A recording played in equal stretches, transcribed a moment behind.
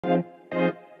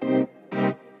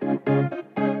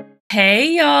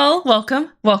Hey y'all,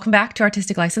 welcome back to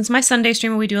Artistic License, my Sunday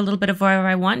stream where we do a little bit of whatever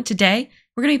I want. Today,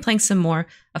 we're going to be playing some more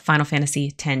of Final Fantasy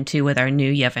X-2 with our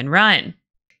new Yevon run.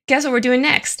 Guess what we're doing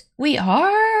next? We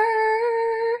are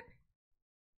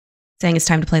saying it's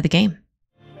time to play the game.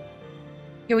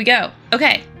 Here we go.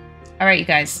 Okay. All right, you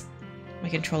guys. My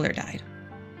controller died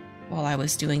while I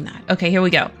was doing that. Okay, here we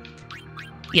go.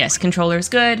 Yes, controller is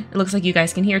good. It looks like you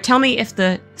guys can hear. Tell me if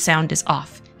the sound is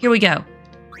off. Here we go.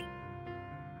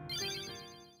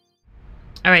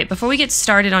 All right, before we get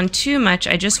started on too much,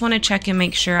 I just want to check and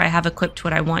make sure I have equipped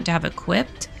what I want to have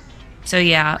equipped. So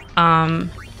yeah,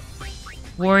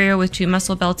 warrior with 2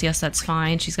 muscle belts. Yes, that's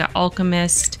fine. She's got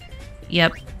alchemist.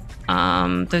 Yep.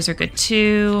 Those are good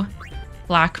too.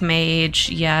 Black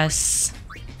mage. Yes.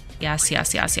 Yes.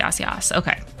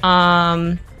 Okay.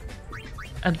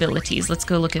 Abilities. Let's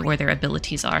go look at where their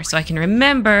abilities are so I can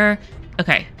remember.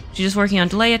 Okay. She's just working on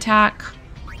delay attack.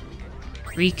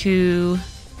 Riku.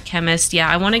 Chemist. Yeah,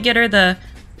 I want to get her the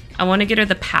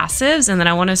passives, and then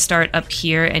I want to start up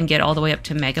here and get all the way up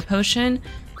to Mega Potion,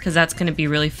 because that's going to be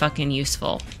really fucking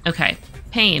useful. Okay.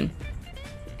 Pain.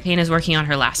 Pain is working on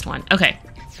her last one. Okay.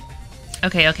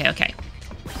 Okay.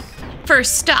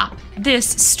 First stop this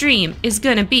stream is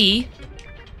going to be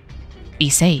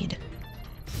Besaid.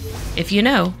 If you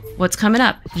know what's coming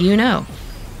up, you know.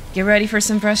 Get ready for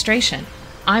some frustration.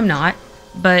 I'm not,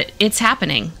 but it's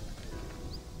happening.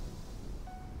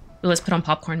 Let's put on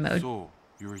popcorn mode. So,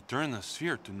 you return the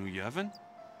sphere to New Yevon?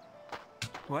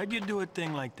 Why'd you do a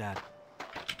thing like that?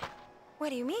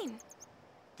 What do you mean?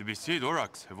 The Besaid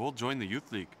Aurochs have all joined the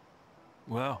Youth League.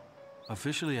 Well,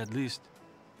 officially at least.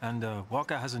 And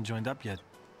Walker hasn't joined up yet.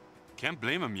 Can't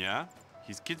blame him, yeah?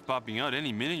 His kid's popping out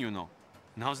any minute, you know.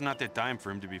 Now's not the time for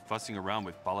him to be fussing around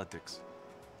with politics.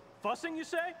 Fussing, you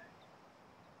say?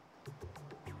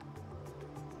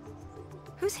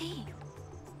 Who's he?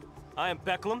 I am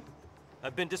Becklem.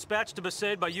 I've been dispatched to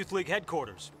Besaid by Youth League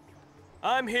headquarters.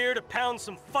 I'm here to pound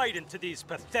some fight into these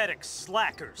pathetic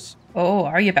slackers. Oh,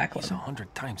 are you back? He's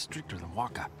 100 times stricter than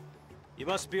Waka. You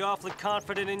must be awfully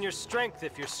confident in your strength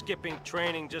if you're skipping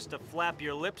training just to flap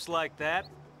your lips like that.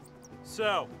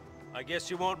 So, I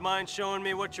guess you won't mind showing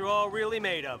me what you're all really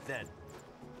made of, then.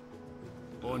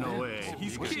 Oh, no way.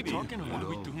 He's kidding. What do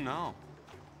we do now?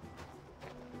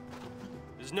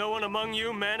 Is no one among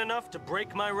you man enough to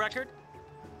break my record?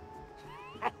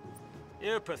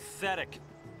 You're pathetic.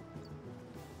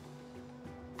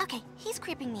 Okay, he's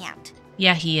creeping me out.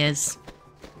 Yeah, he is.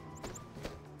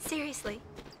 Seriously.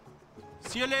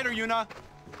 See you later, Yuna.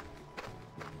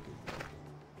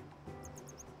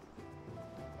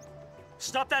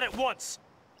 Stop that at once!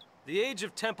 The age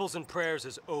of temples and prayers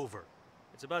is over.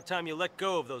 It's about time you let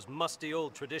go of those musty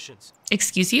old traditions.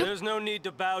 Excuse you? There's no need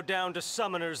to bow down to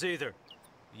summoners either.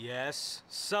 Yes,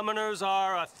 summoners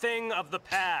are a thing of the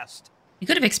past. You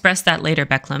could have expressed that later,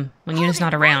 Becklem, when Yuna's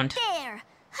not around. Right there!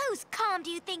 Whose calm do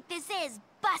you think this is,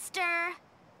 Buster?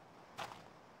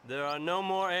 There are no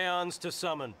more Aeons to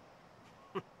summon.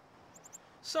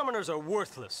 Summoners are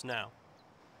worthless now.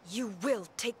 You will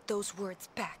take those words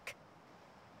back.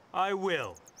 I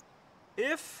will.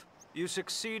 If you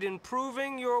succeed in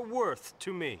proving your worth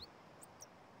to me.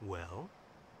 Well,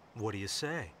 what do you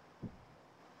say?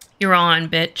 You're on,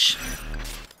 bitch.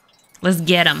 Let's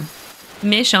get him.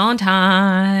 Mission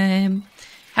time.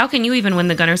 How can you even win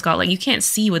the Gunner's Gauntlet? You can't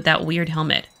see with that weird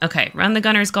helmet. Okay, run the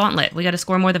Gunner's Gauntlet. We got to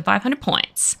score more than 500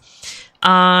 points.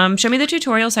 Show me the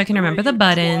tutorial so I can remember the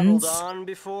buttons. On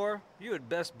before, you had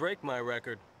best break my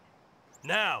record.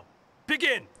 Now,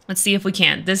 begin. Let's see if we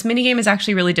can. This minigame is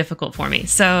actually really difficult for me,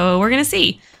 so we're gonna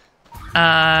see.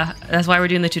 That's why we're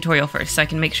doing the tutorial first, so I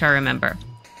can make sure I remember.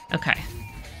 Okay.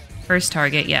 First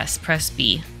target, yes. Press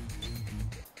B.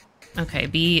 Okay,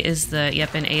 B is the,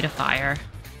 yep, and A to fire.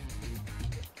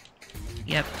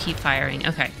 Yep, keep firing.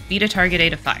 Okay, B to target, A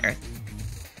to fire.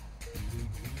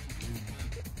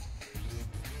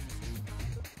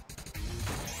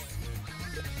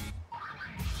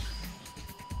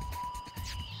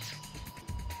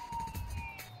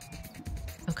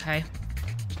 Okay.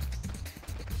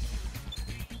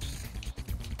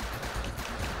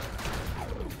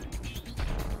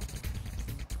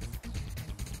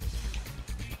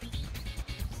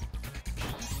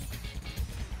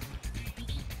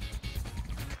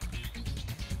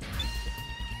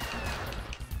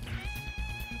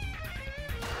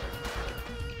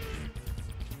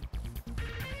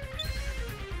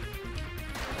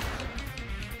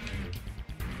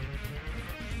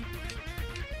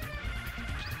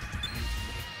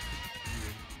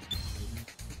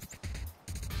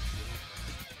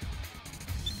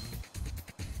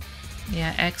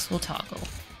 Yeah, X will toggle.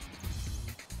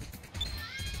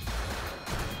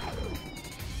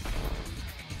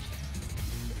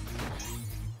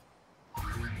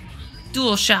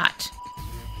 Dual shot.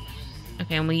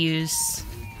 Okay, and we use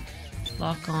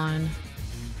lock on.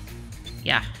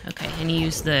 Yeah, okay, and you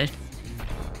use the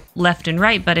left and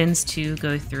right buttons to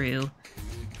go through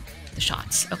the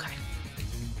shots. Okay.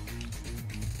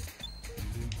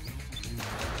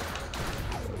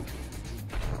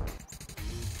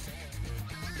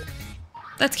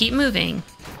 Let's keep moving.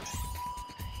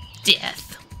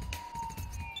 Death.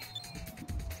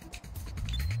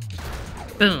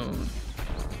 Boom.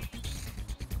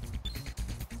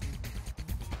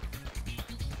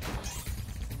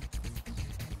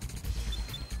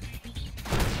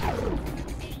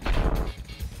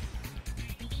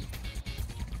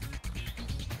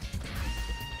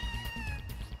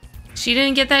 She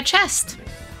didn't get that chest.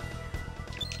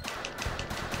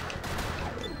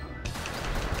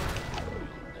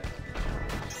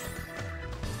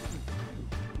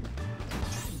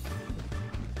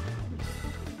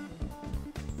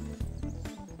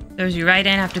 Throws you right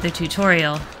in after the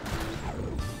tutorial.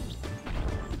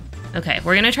 Okay,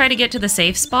 we're gonna try to get to the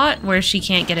safe spot where she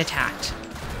can't get attacked.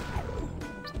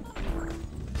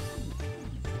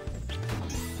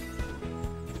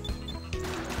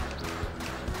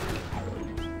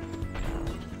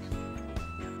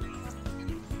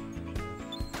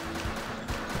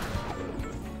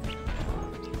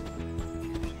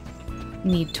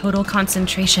 Need total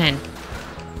concentration.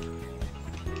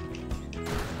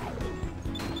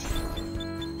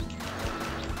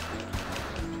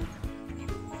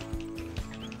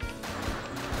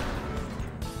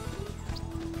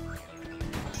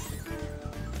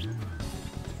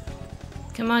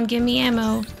 Come on, give me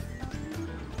ammo.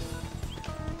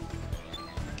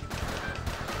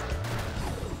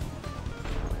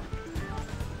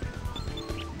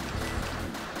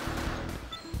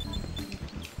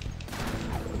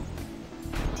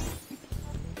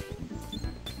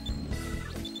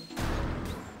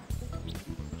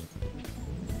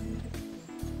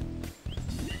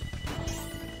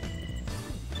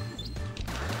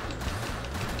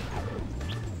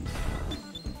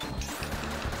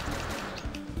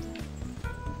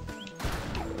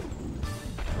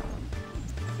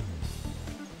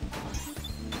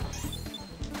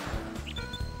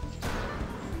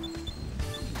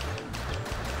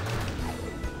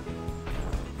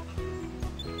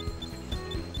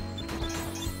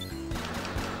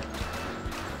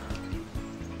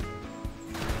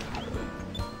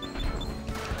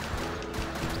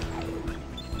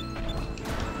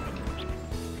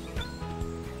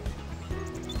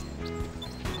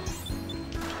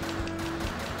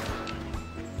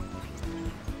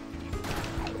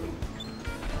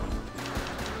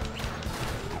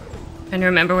 Trying to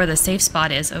remember where the safe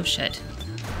spot is. Oh shit.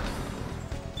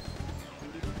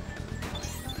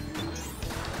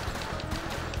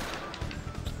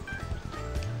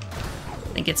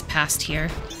 I think it's past here.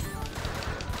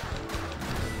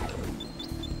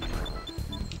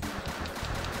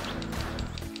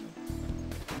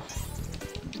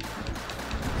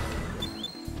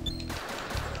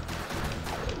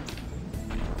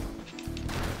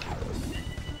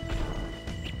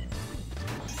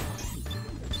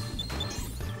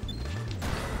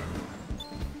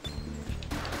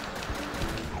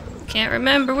 Can't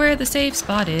remember where the safe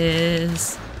spot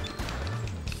is.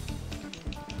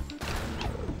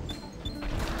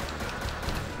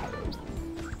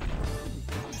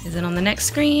 Is it on the next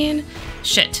screen?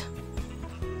 Shit.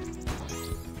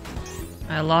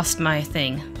 I lost my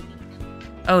thing.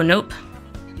 Oh, nope.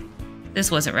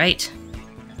 This wasn't right.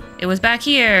 It was back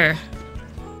here.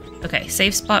 Okay,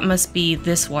 safe spot must be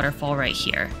this waterfall right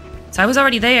here. So I was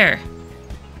already there.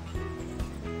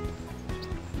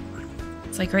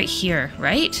 It's like right here,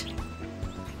 right?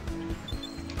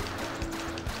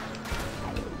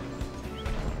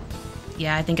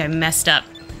 Yeah, I think I messed up.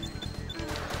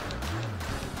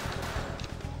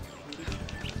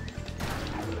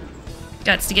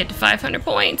 Guts to get to 500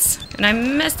 points, and I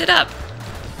messed it up.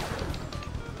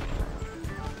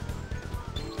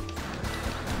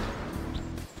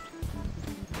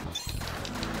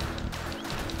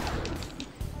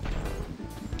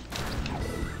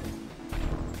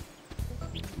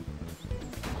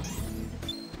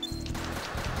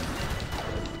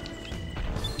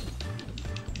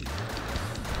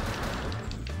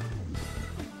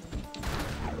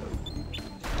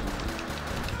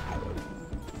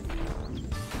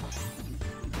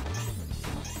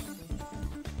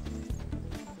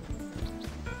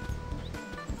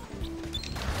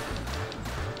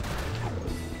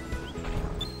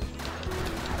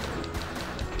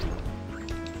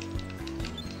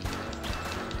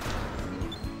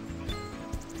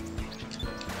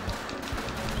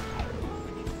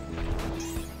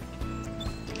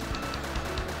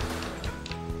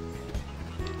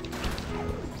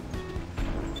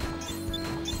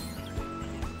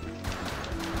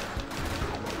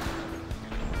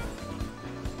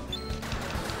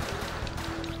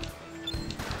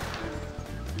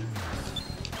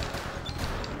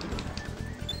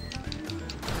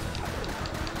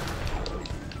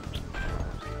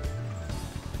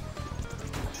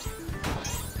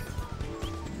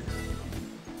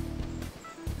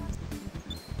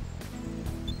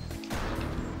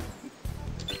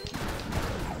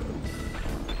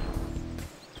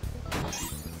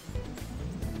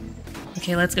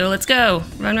 Okay, let's go, let's go.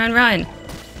 Run, run, run.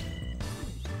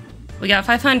 We got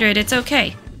 500, it's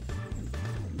okay.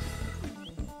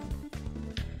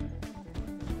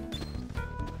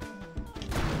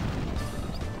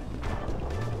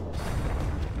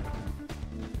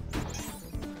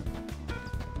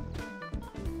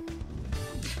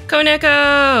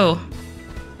 Koneko!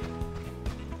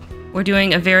 We're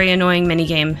doing a very annoying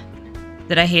minigame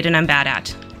that I hate and I'm bad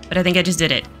at. But I think I just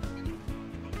did it.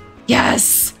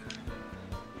 Yes!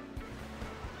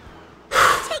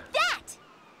 Take that!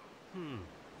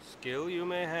 Skill you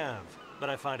may have, but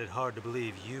I find it hard to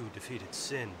believe you defeated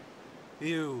Sin.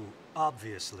 You,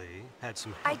 obviously, had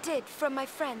some I help. did, from my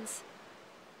friends.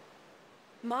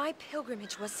 My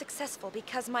pilgrimage was successful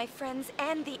because my friends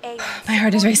and the Aeons My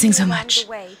heart is racing so along much. the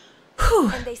way.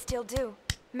 Whew. And they still do.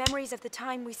 Memories of the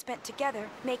time we spent together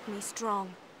make me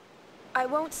strong. I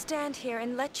won't stand here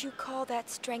and let you call that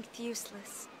strength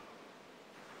useless.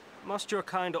 Must your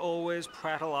kind always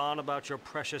prattle on about your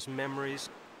precious memories?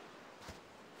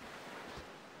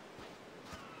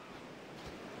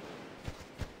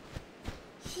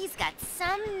 He's got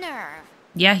some nerve.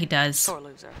 Yeah, he does. Sore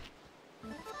loser.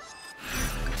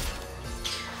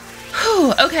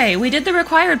 Whew, okay, we did the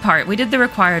required part. We did the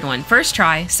required one. First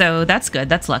try, so that's good.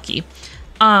 That's lucky.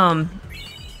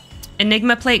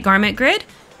 Enigma plate garment grid.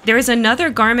 There is another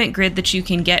garment grid that you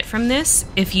can get from this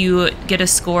if you get a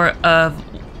score of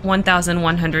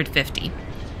 1,150.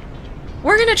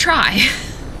 We're gonna try.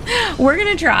 We're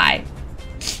gonna try.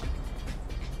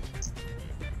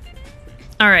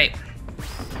 All right.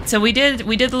 So we did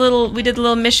the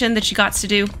little mission that you got to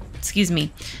do. Excuse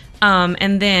me.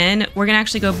 And then we're gonna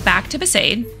actually go back to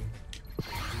Besaid.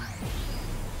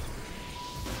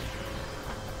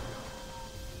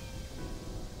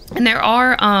 And there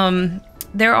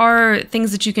are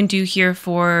things that you can do here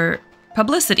for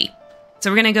publicity. So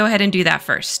we're gonna go ahead and do that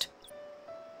first.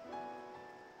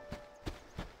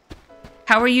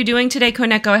 How are you doing today,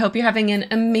 Koneko? I hope you're having an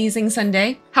amazing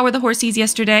Sunday. How were the horsies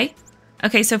yesterday?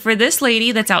 Okay, so for this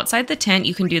lady that's outside the tent,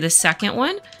 you can do the second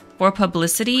one. For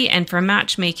publicity, and for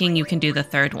matchmaking, you can do the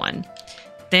third one.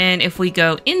 Then if we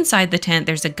go inside the tent,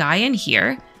 there's a guy in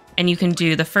here, and you can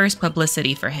do the first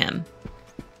publicity for him.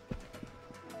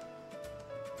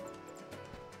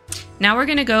 Now we're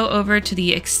gonna go over to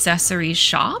the accessories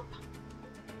shop,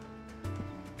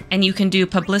 and you can do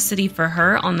publicity for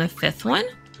her on the fifth one,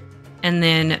 and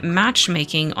then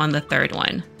matchmaking on the third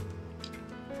one.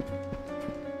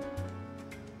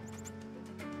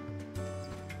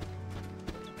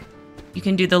 You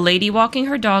can do the lady walking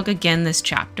her dog again this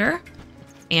chapter.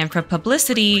 And for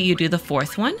publicity, you do the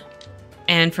fourth one.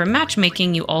 And for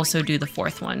matchmaking, you also do the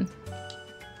fourth one.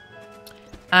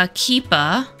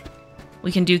 Keepa.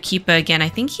 We can do Keepa again. I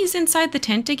think he's inside the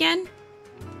tent again.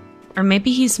 Or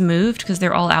maybe he's moved because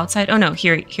they're all outside. Oh no,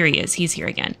 here he is. He's here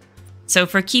again. So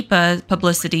for Keepa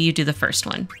publicity, you do the first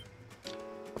one.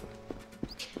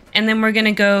 And then we're going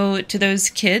to go to those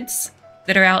kids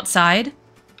that are outside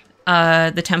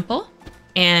the temple.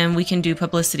 And we can do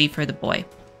publicity for the boy.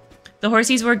 The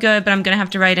horsies were good, but I'm going to have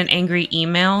to write an angry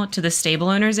email to the stable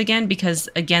owners again because,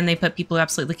 again, they put people who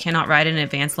absolutely cannot ride at an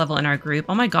advanced level in our group.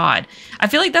 Oh my god. I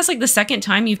feel like that's like the second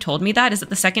time you've told me that. Is it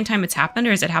the second time it's happened, or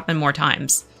has it happened more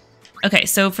times? Okay,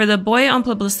 so for the boy on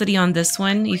publicity on this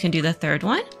one, you can do the third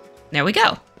one. There we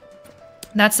go.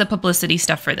 That's the publicity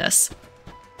stuff for this.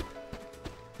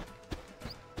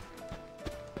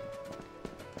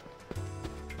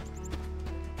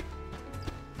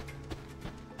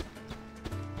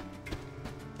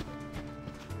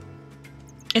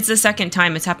 It's the second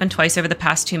time. It's happened twice over the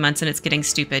past 2 months and it's getting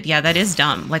stupid. Yeah, that is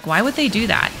dumb. Like, why would they do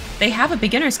that? They have a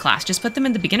beginner's class. Just put them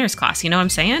in the beginner's class. You know what I'm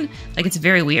saying? Like, it's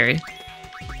very weird.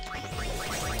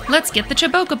 Let's get the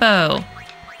Chocobo.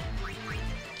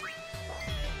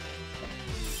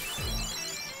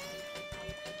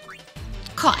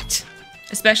 Caught.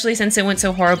 Especially since it went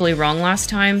so horribly wrong last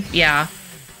time. Yeah.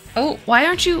 Oh,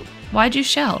 why'd you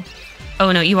shell?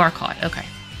 Oh no, you are caught. Okay.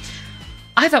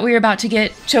 I thought we were about to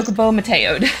get Chocobo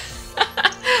Mateo'd.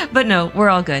 But no, we're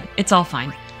all good. It's all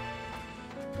fine.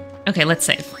 Okay, let's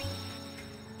save.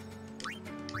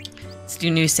 Let's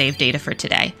do new save data for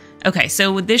today. Okay,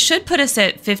 so this should put us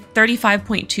at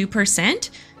 35.2%.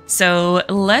 So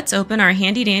let's open our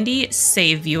handy dandy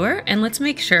save viewer and let's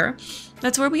make sure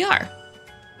that's where we are.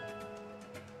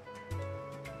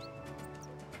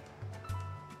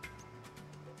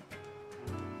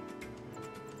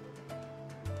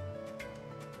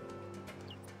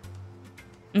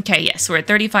 Okay, yes, we're at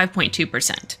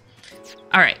 35.2%.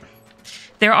 All right.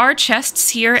 There are chests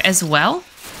here as well.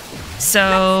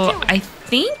 So I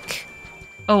think...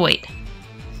 Oh, wait.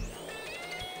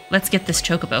 let's get this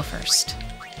chocobo first.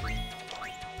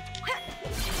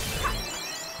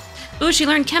 Ooh, she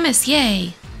learned chemist,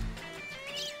 yay!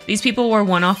 These people were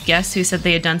one-off guests who said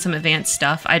they had done some advanced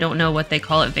stuff. I don't know what they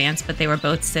call advanced, but they were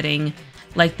both sitting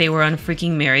like they were on a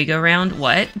freaking merry-go-round.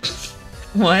 What?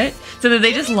 What? So did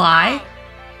they just lie?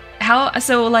 How?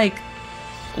 So like,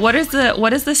 what is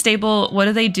the stable? What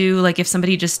do they do? Like if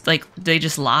somebody just like they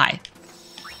just lie?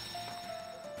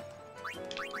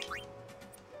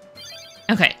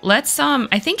 Okay, let's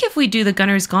I think if we do the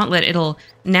Gunner's Gauntlet, it'll,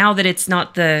 now that it's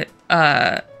not the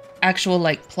actual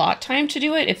like plot time to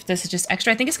do it, if this is just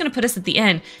extra, I think it's gonna put us at the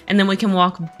end, and then we can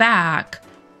walk back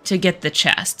to get the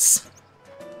chests.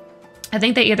 I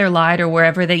think they either lied or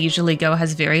wherever they usually go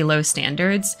has very low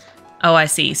standards. Oh, I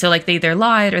see. So like they either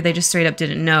lied or they just straight up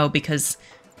didn't know because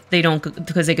they go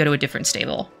to a different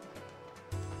stable.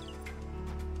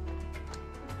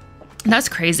 That's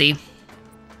crazy.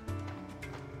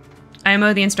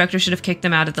 IMO, the instructor should have kicked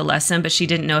them out of the lesson, but she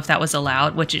didn't know if that was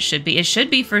allowed, which it should be. It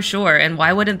should be for sure. And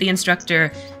why wouldn't the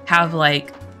instructor have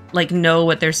like know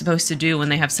what they're supposed to do when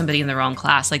they have somebody in the wrong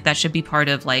class? Like that should be part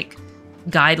of like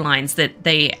guidelines that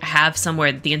they have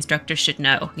somewhere that the instructor should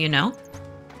know, you know?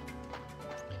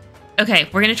 Okay,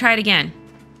 we're gonna try it again.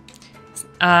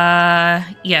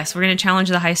 Yes, we're gonna challenge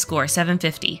the high score,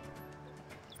 750.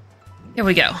 Here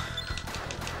we go.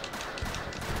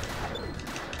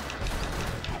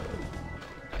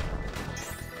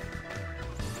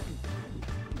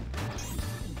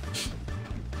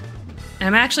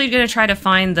 I'm actually going to try to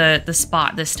find the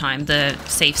spot this time, the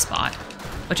safe spot.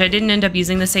 Which I didn't end up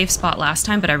using the safe spot last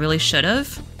time, but I really should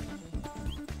have.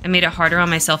 I made it harder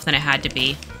on myself than it had to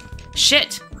be.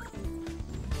 Shit!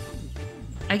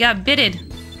 I got bitted.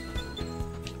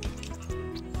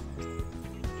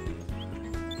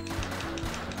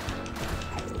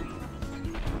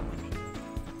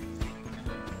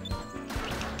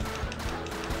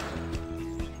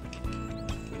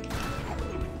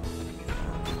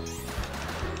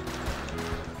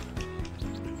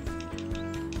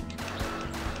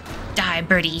 Die,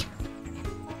 birdie.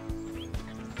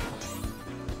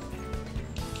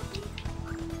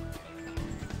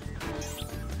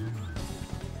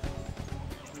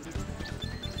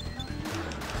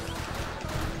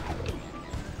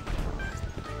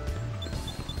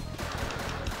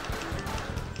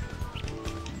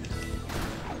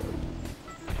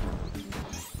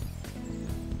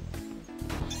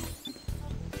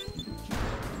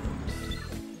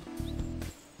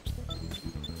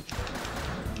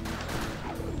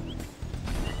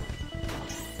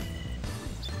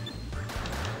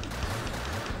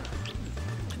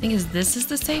 I think this is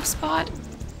the safe spot.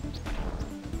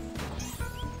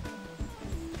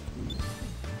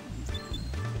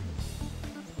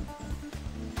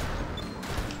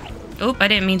 Oh, I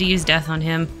didn't mean to use death on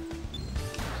him.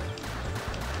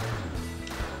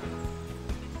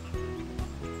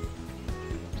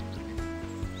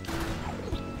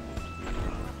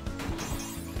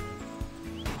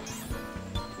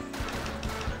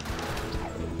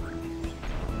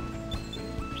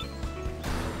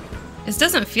 This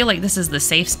doesn't feel like this is the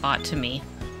safe spot to me.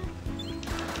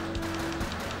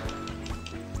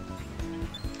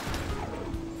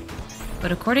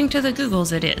 But according to the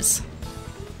Googles, it is.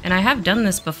 And I have done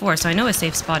this before, so I know a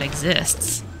safe spot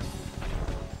exists.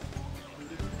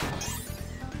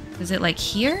 Is it like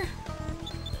here?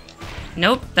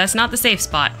 Nope, that's not the safe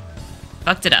spot.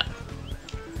 Fucked it up.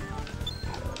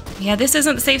 Yeah, this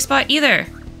isn't the safe spot either.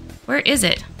 Where is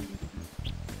it?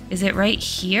 Is it right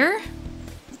here?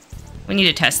 We need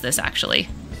to test this, actually.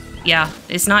 Yeah,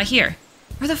 it's not here.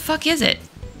 Where the fuck is it?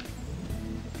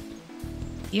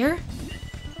 Here?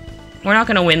 We're not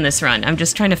gonna win this run. I'm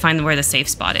just trying to find where the safe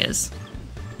spot is.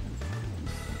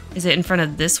 Is it in front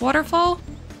of this waterfall?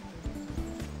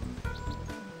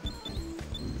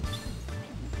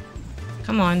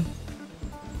 Come on.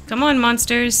 Come on,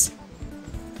 monsters.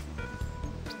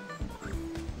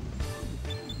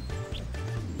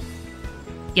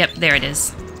 Yep, there it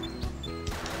is.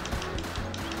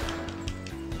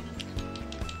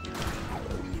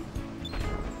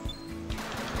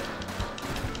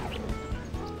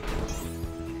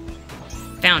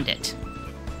 Found it.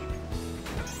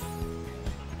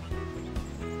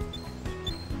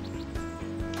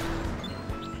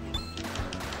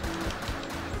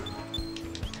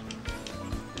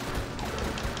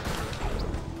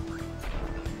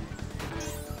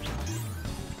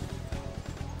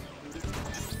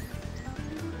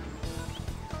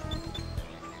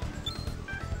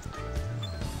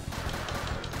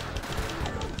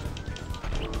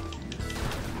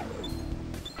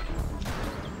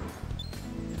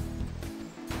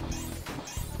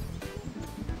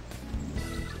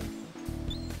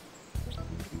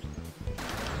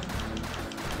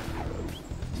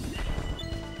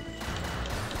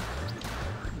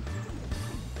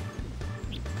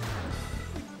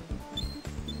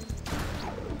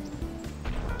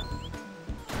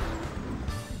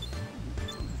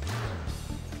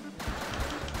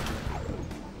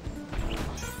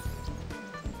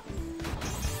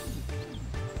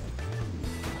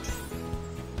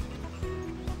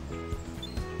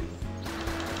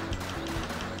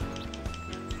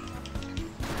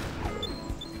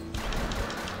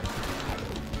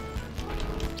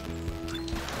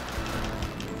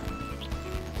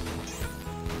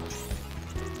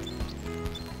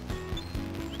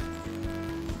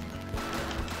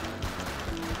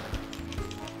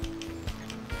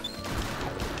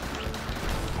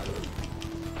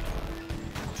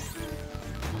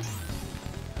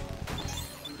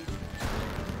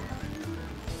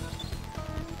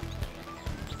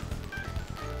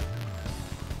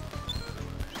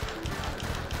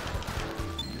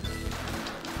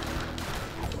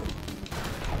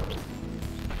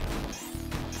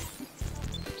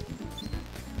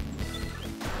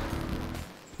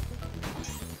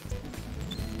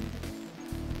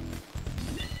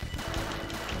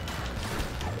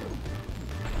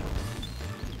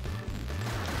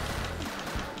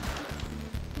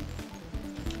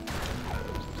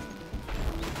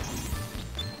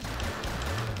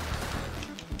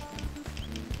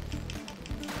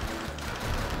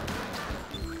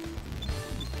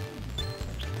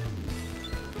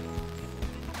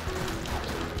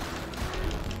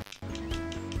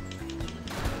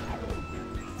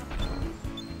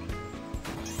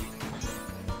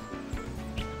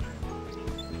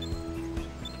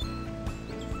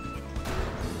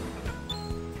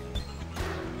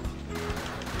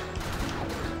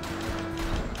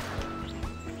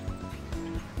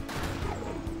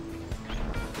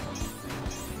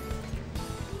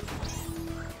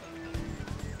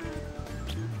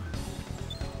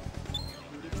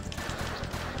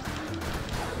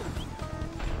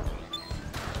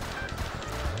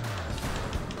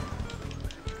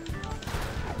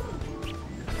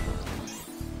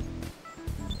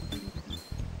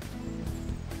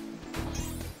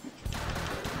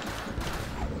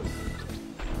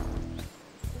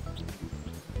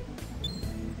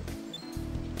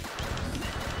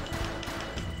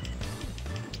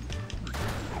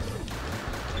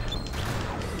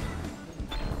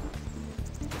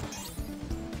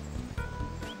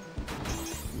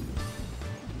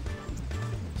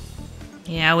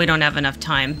 Yeah, we don't have enough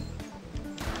time.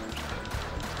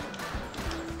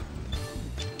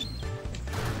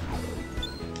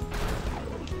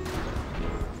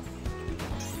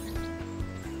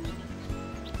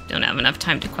 Don't have enough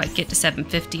time to quite get to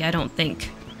 750, I don't think.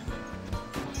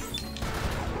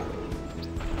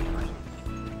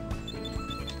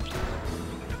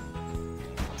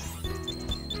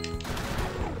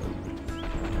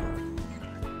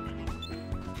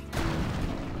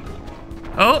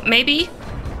 Oh, maybe?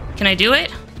 Can I do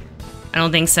it? I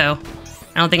don't think so.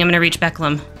 I don't think I'm gonna reach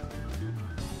Becklem.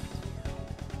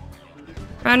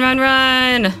 Run, run,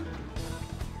 run!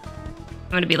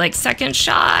 I'm gonna be like second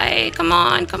shy. Come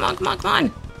on, come on, come on, come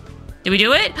on. Did we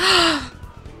do it?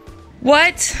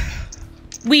 What?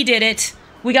 We did it.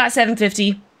 We got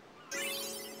 750.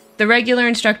 The regular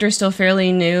instructor is still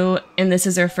fairly new, and this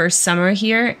is her first summer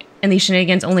here, and these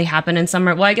shenanigans only happen in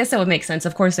summer. Well, I guess that would make sense.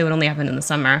 Of course, they would only happen in the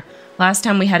summer. Last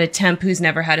time we had a temp who's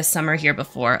never had a summer here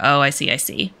before. Oh, I see, I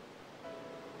see.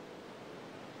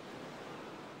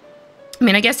 I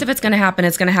mean, I guess if it's going to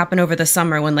happen over the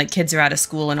summer when, like, kids are out of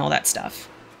school and all that stuff.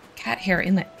 Cat hair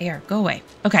in the air. Go away.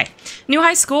 Okay. New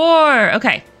high score.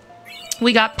 Okay.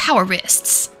 We got power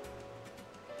wrists.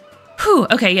 Whew.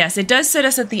 Okay, yes. It does sit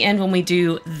us at the end when we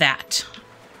do that.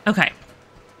 Okay.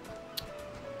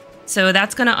 So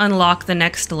that's going to unlock the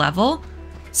next level.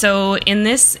 So in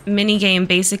this mini game,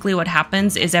 basically what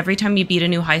happens is every time you beat a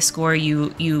new high score,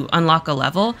 you unlock a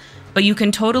level. But you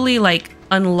can totally, like,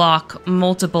 unlock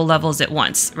multiple levels at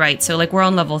once, right? So, like, we're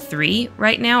on level 3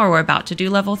 right now, or we're about to do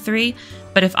level 3.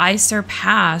 But if I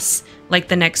surpass, like,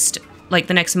 the next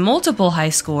multiple high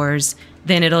scores,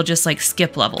 then it'll just, like,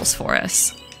 skip levels for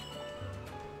us.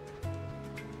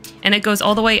 And it goes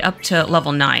all the way up to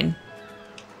level 9.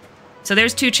 So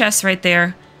there's 2 chests right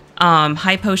there.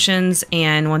 High potions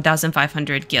and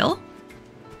 1,500 gil.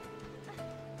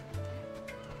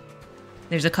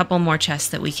 There's a couple more chests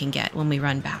that we can get when we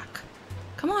run back.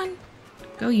 Come on.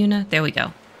 Go, Yuna. There we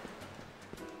go.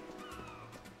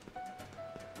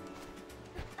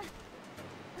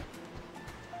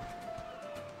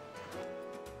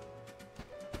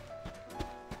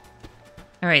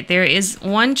 All right, there is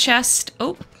one chest.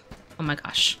 Oh my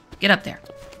gosh. Get up there.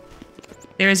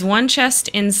 There is one chest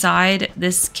inside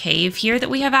this cave here that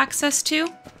we have access to.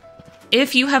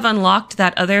 If you have unlocked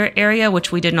that other area,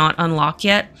 which we did not unlock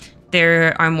yet,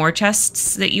 there are more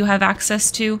chests that you have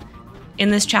access to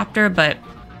in this chapter, but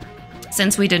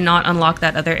since we did not unlock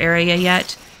that other area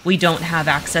yet, we don't have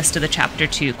access to the chapter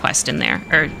 2 quest in there,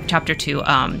 or chapter 2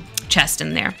 chest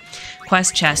in there.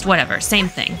 Quest, chest, whatever, same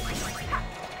thing.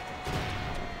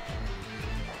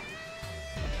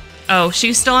 Oh,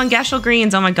 she's still on Gashel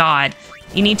Greens, oh my god.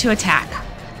 You need to attack.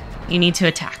 You need to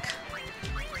attack.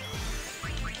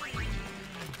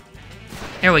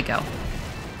 There we go.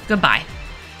 Goodbye.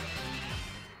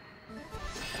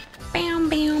 Bam,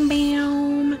 bam,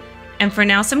 bam. And for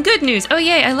now, some good news. Oh,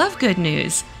 yay, I love good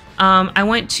news. I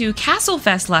went to Castle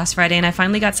Fest last Friday, and I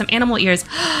finally got some animal ears.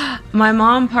 My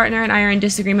mom, partner, and I are in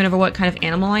disagreement over what kind of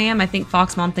animal I am. I think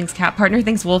fox, mom thinks cat, partner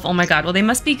thinks wolf. Oh my god, well, they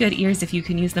must be good ears if you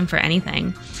can use them for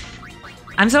anything.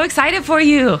 I'm so excited for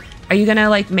you. Are you gonna,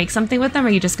 like, make something with them, or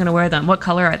are you just gonna wear them? What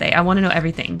color are they? I want to know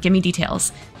everything. Give me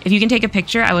details. If you can take a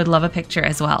picture, I would love a picture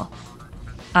as well.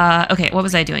 Okay, what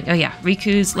was I doing? Oh yeah,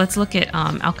 Riku's. Let's look at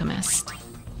Alchemist.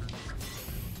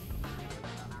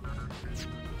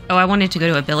 Oh, I wanted to go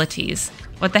to abilities.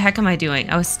 What the heck am I doing?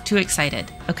 I was too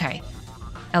excited. Okay.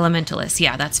 Elementalist.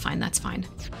 Yeah, that's fine, that's fine.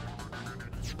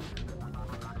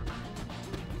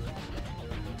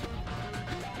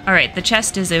 Alright, the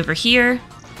chest is over here.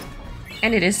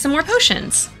 And it is some more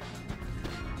potions.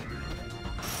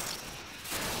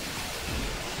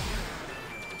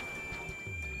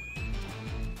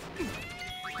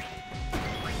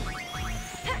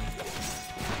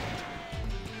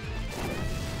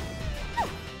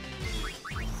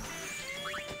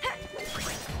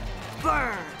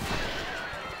 Burn!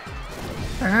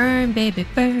 Burn, baby,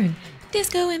 burn.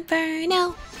 Disco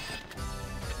Inferno.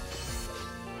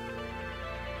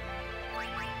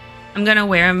 I'm gonna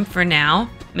wear them for now.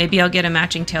 Maybe I'll get a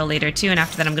matching tail later too, and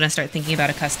after that I'm gonna start thinking about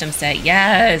a custom set.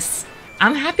 Yes!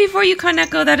 I'm happy for you,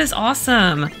 Kaneko. That is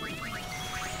awesome.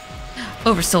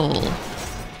 Oversoul.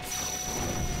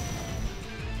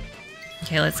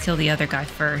 Okay, let's kill the other guy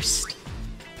first.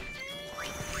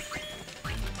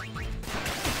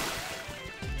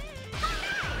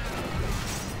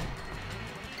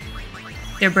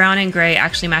 Their brown and gray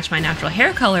actually match my natural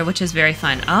hair color, which is very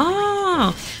fun.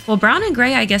 Oh, well, brown and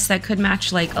gray, I guess that could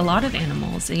match like a lot of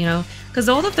animals, you know, because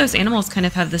all of those animals kind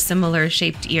of have the similar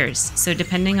shaped ears. So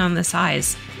depending on the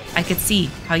size, I could see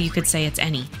how you could say it's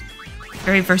any.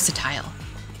 Very versatile.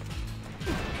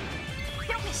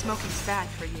 smoking's bad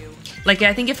for you. Like,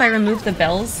 I think if I remove the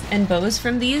bells and bows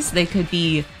from these, they could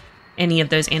be any of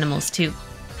those animals too.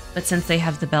 But since they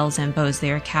have the bells and bows,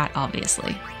 they're a cat,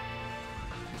 obviously.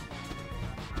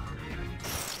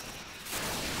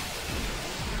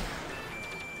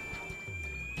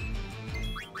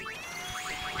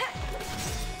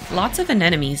 Lots of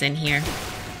anemones in here.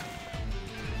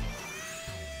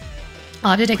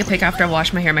 I'll have to take a pic after I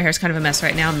wash my hair. My hair's kind of a mess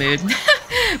right now, mood.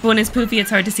 But when it's poofy, it's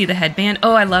hard to see the headband.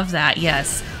 Oh, I love that,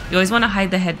 yes. You always want to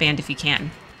hide the headband if you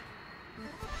can.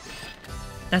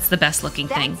 That's the best looking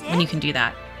thing, when you can do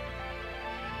that.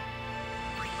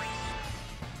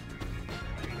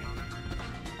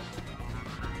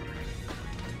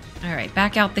 Alright,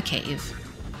 back out the cave.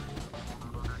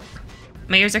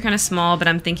 My ears are kind of small, but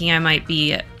I'm thinking I might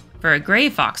be for a gray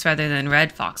fox rather than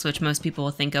red fox, which most people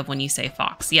will think of when you say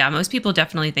fox. Yeah, most people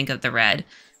definitely think of the red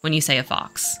when you say a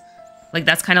fox. Like,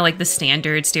 that's kind of like the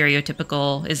standard,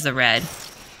 stereotypical is the red.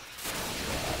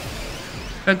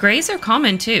 But grays are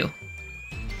common too.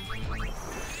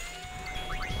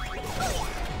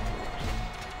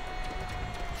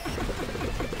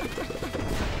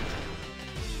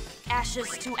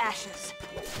 Ashes to ashes.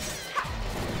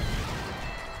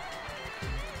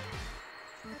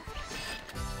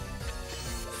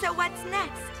 So what's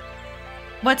next?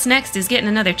 What's next is getting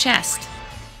another chest.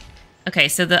 Okay,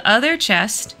 so the other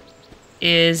chest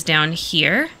is down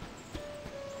here.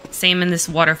 Same in this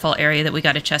waterfall area that we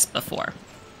got a chest before.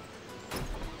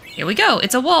 Here we go.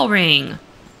 It's a wall ring.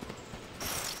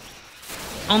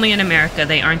 Only in America.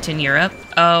 They aren't in Europe.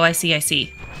 Oh, I see, I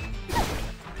see.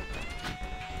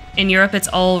 In Europe, it's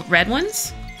all red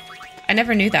ones? I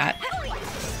never knew that.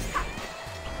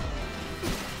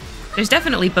 There's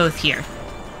definitely both here.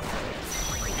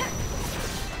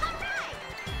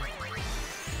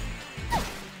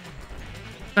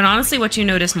 But honestly, what you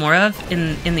notice more of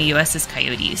in the US is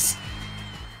coyotes.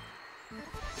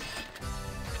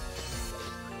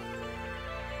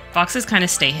 Foxes kind of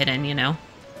stay hidden, you know?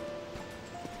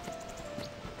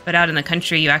 But out in the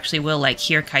country, you actually will, like,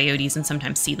 hear coyotes and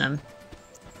sometimes see them.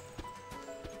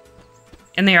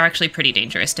 And they are actually pretty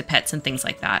dangerous to pets and things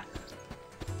like that.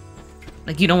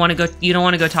 Like, you don't want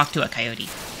to go talk to a coyote.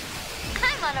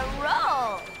 I'm on a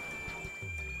roll.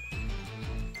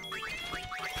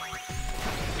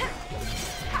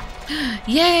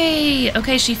 Yay!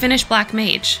 Okay, she finished Black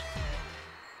Mage.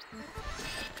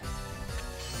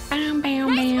 Bam,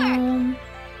 bam, bam.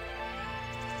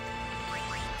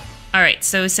 Alright,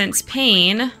 so since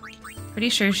Pain, pretty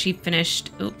sure she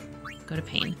finished... Oop, go to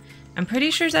Pain. I'm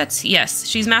pretty sure that's... Yes,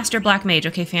 she's Master Black Mage.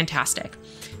 Okay, fantastic.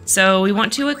 So we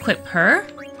want to equip her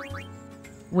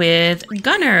with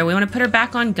Gunner. We want to put her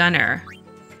back on Gunner.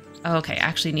 Oh, okay, I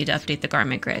actually need to update the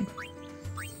garment grid.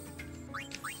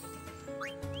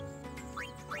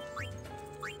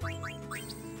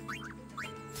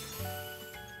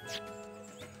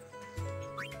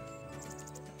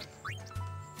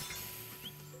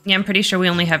 Yeah, I'm pretty sure we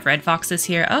only have red foxes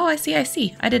here. Oh, I see, I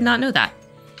see. I did not know that.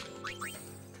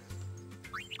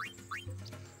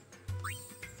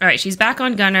 Alright, she's back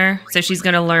on Gunner, so she's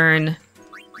gonna learn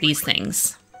these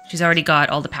things. She's already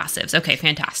got all the passives. Okay,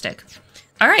 fantastic.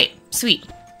 Alright, sweet.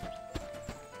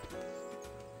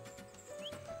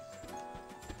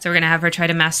 So we're gonna have her try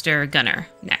to master Gunner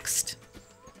next.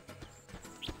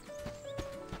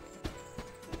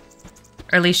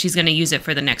 Or at least she's gonna use it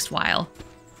for the next while.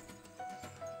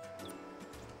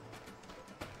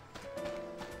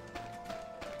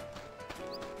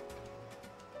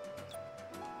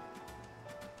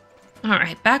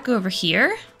 Alright, back over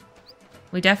here.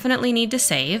 We definitely need to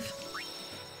save.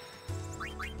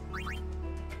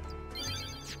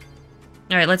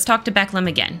 Alright, let's talk to Becklem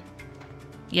again.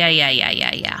 Yeah.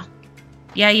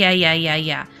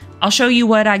 I'll show you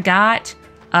what I got.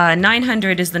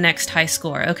 900 is the next high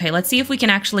score. Okay, let's see if we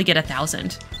can actually get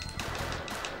 1,000.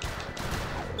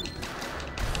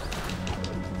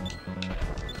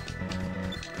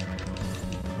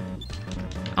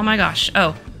 Oh my gosh.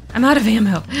 Oh. I'm out of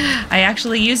ammo. I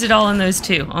actually used it all on those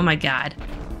two. Oh my god.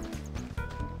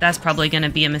 That's probably gonna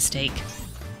be a mistake.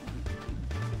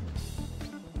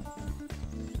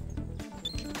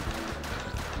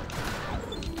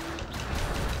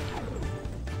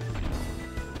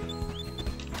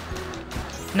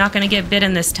 Not gonna get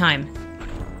bitten this time.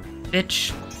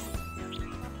 Bitch.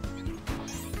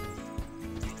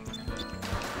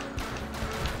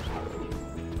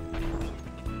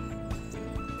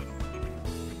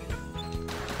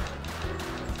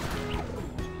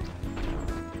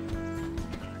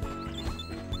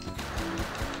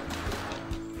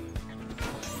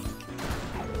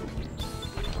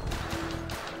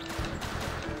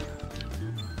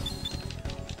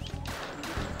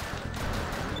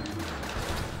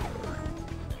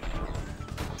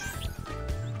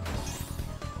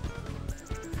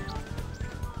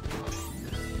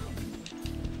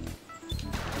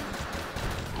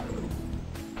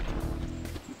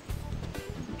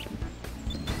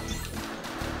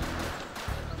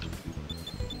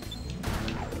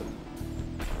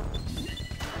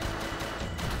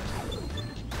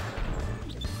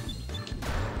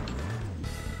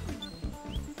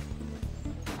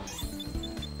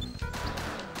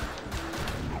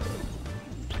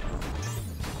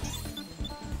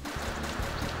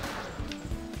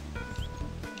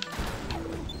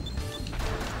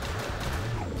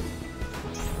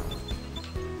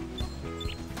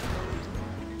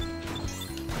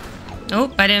 Oh,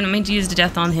 I didn't mean to use the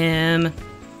death on him.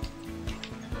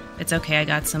 It's okay, I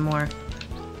got some more.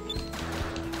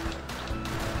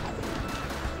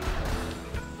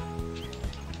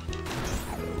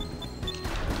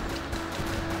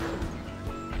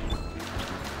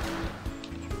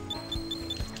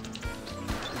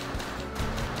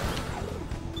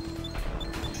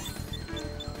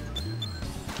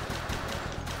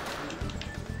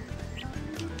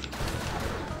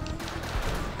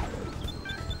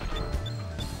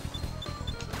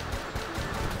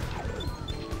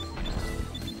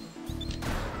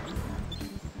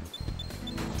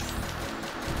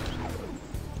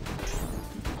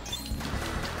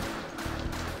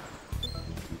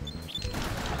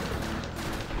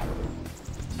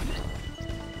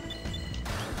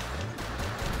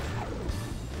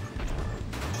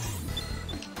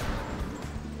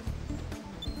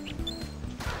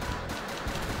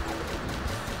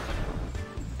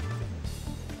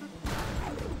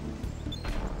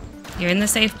 You're in the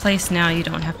safe place now. You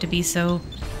don't have to be so,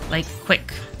 like,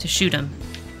 quick to shoot him.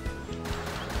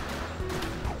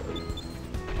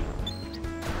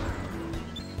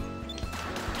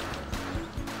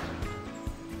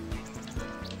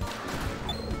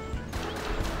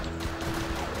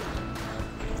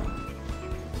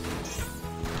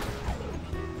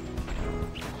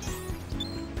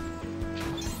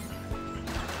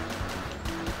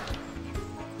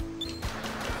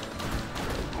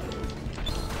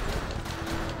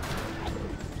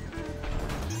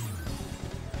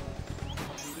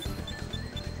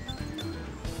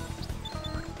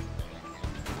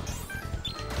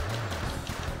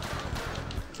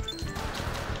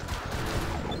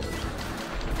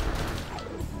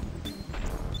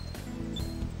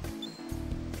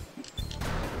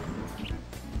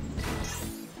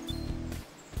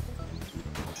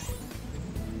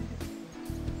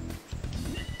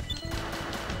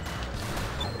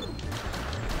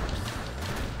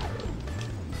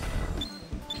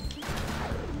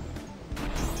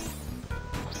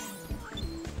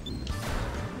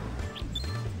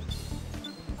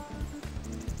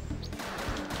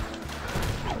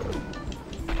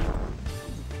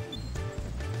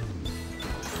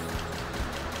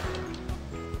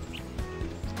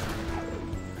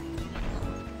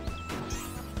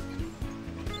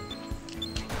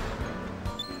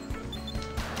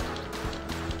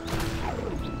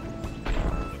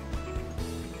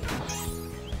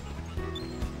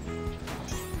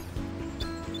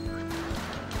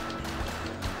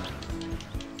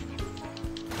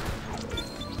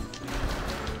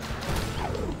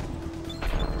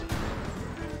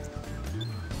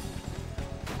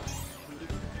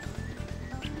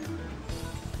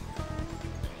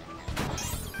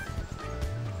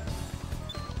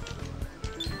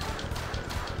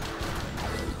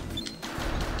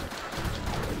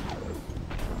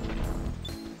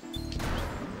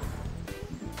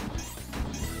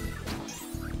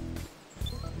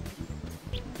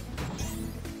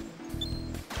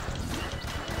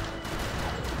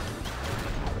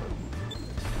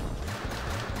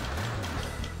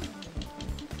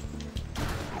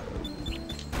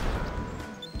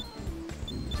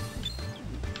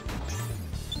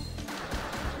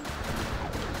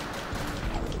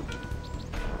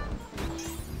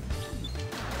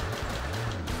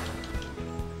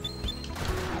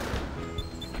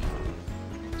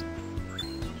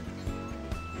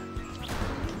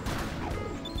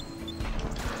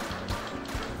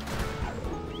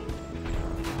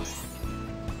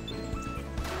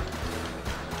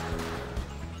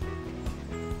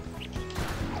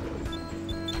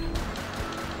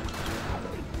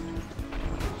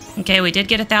 Okay, we did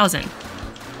get 1,000.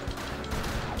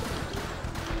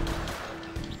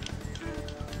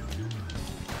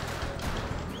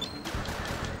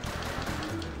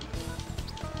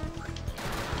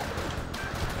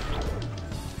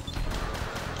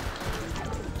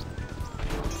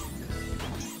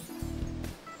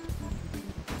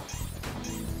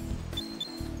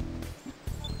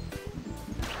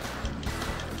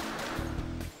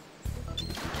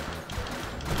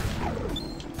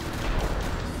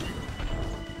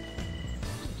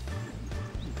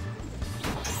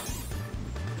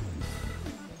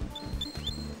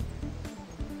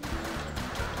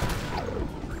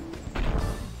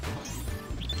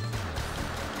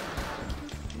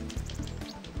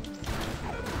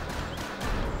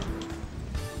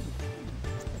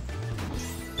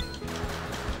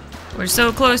 We're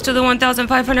so close to the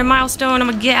 1,500 milestone. Oh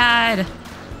my god.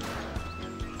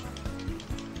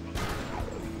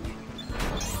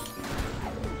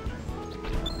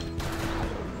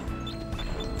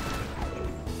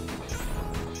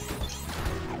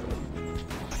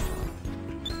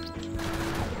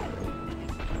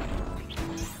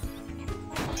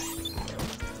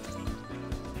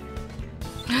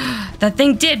 That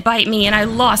thing did bite me and I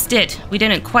lost it. We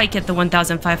didn't quite get the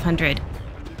 1,500.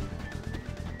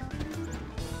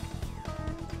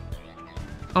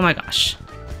 Oh my gosh.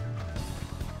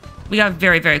 We got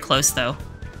very, very close though.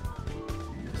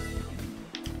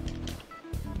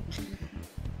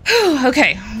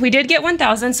 Okay, we did get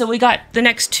 1,000, so we got the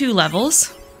next 2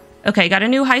 levels. Okay, got a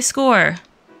new high score.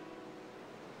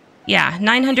 Yeah,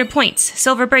 900 points.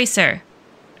 Silver bracer.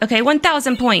 Okay,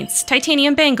 1,000 points.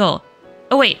 Titanium bangle.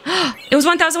 Oh wait, it was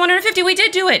 1,150. We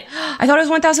did do it. I thought it was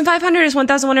 1,500. It's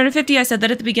 1,150. I said that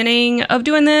at the beginning of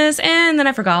doing this, and then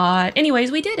I forgot.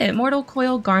 Anyways, we did it. Mortal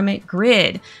Coil Garment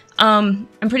Grid. I'm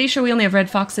pretty sure we only have red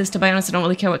foxes. To be honest, I don't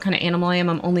really care what kind of animal I am.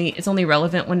 It's only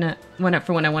relevant when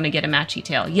I want to get a matchy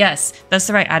tail. Yes, that's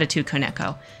the right attitude,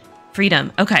 Koneko.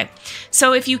 Freedom. Okay,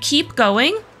 so if you keep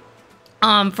going,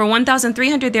 for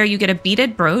 1,300 there, you get a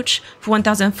beaded brooch. For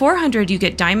 1,400, you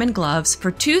get diamond gloves.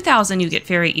 For 2,000, you get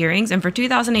fairy earrings. And for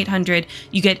 2,800,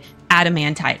 you get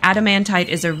adamantite. Adamantite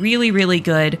is a really, really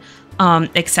good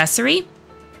accessory.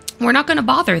 We're not going to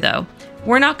bother, though.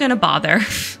 We're not going to bother.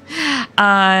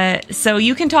 So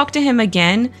you can talk to him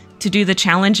again to do the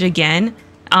challenge again.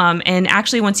 And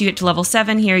actually, once you get to level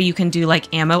 7 here, you can do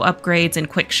like ammo upgrades and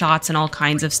quick shots and all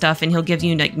kinds of stuff. And he'll give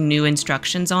you like new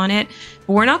instructions on it.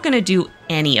 But we're not going to do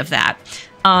any of that.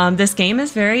 This game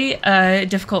is very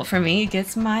difficult for me. It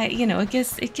gets my, it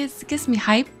gets me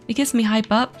hype. It gets me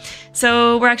hype up.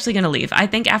 So we're actually going to leave. I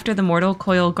think after the Mortal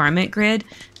Coil Garment Grid,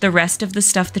 the rest of the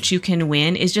stuff that you can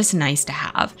win is just nice to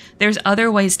have. There's other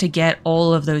ways to get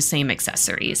all of those same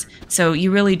accessories. So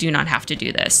you really do not have to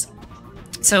do this.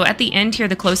 So at the end here,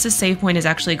 the closest save point is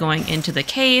actually going into the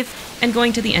cave and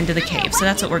going to the end of the cave. So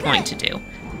that's what we're going to do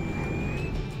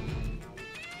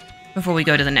before we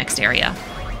go to the next area.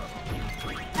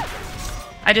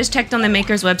 I just checked on the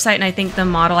maker's website, and I think the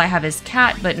model I have is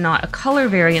cat, but not a color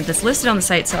variant that's listed on the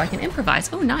site, so I can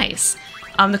improvise. Oh, nice.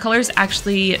 The colors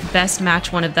actually best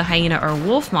match one of the hyena or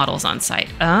wolf models on site.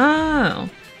 Oh.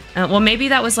 Well, maybe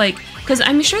that was like, because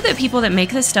I'm sure that people that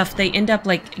make this stuff, they end up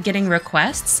like getting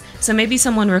requests. So maybe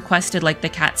someone requested like the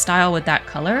cat style with that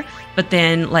color, but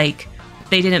then like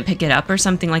they didn't pick it up or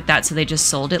something like that, so they just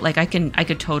sold it. Like I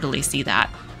could totally see that.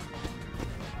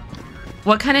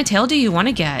 What kind of tail do you want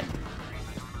to get?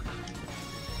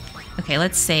 Okay,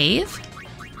 let's save.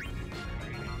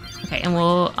 Okay, and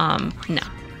we'll, no.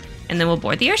 And then we'll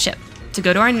board the airship to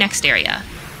go to our next area.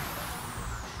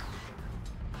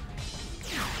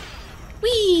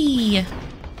 Whee!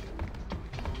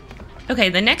 Okay,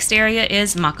 the next area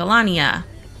is Macalania.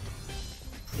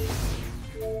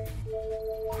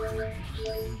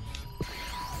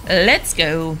 Let's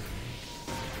go.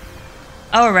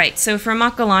 Alright, so for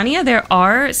Macalania, there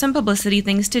are some publicity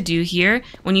things to do here.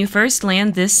 When you first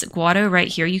land this Guado right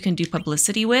here, you can do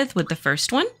publicity with the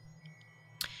first one.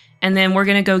 And then we're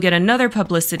going to go get another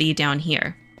publicity down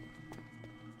here.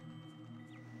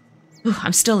 Ooh,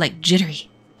 I'm still like jittery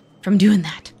from doing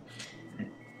that.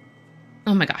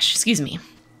 Oh my gosh, excuse me.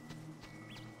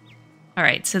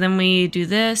 Alright, so then we do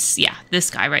this. Yeah, this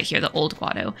guy right here, the old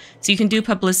Guado. So you can do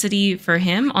publicity for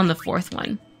him on the 4th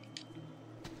one.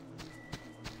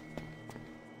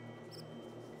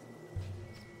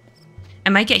 I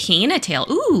might get hyena tail.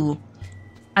 Ooh!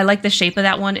 I like the shape of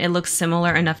that one. It looks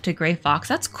similar enough to gray fox.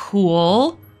 That's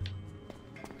cool.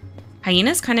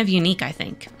 Hyena's kind of unique, I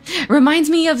think. Reminds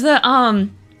me of the,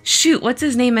 shoot, what's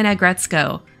his name in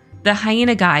Agretzko? The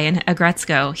hyena guy in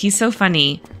Agretzko. He's so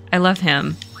funny. I love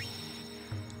him.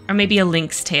 Or maybe a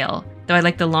lynx tail. Though I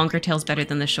like the longer tails better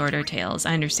than the shorter tails.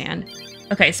 I understand.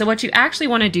 Okay, so what you actually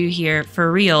want to do here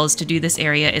for reals to do this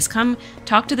area is come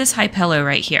talk to this Hypello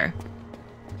right here.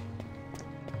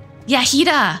 Yeah,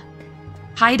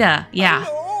 Haida, yeah.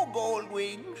 Hello,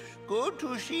 Goldwings. Good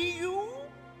to see you.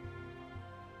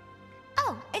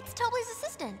 Oh, it's Toby's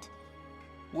assistant.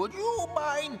 Would you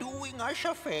mind doing us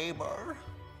a favor?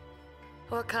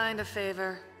 What kind of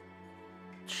favor?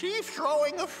 Chief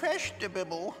throwing a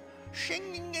festival,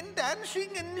 singing and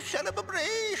dancing in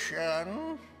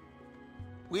celebration.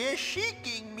 We're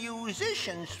seeking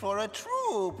musicians for a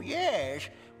troupe, yes.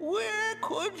 Where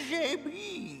could they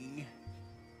be?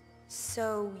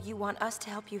 So, you want us to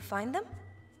help you find them?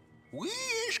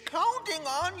 We's counting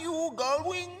on you,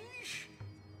 Gullwings.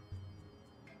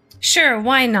 Sure,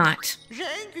 why not?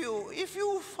 Thank you. If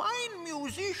you find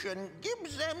musician,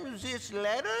 give them this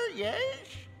letter, yes?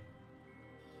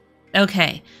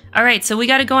 Okay. Alright, so we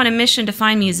gotta go on a mission to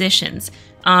find musicians.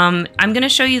 I'm gonna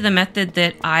show you the method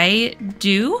that I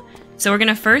do. So we're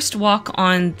gonna first walk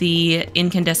on the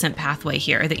incandescent pathway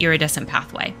here, the iridescent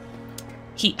pathway.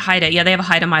 Haida, yeah, they have a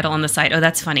Haida model on the site. Oh,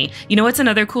 that's funny. You know what's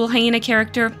another cool hyena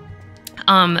character?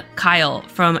 Kyle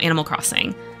from Animal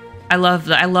Crossing. I love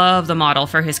the model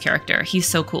for his character. He's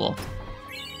so cool.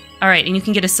 All right, and you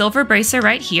can get a silver bracer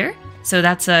right here. So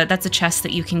that's a chest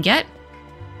that you can get.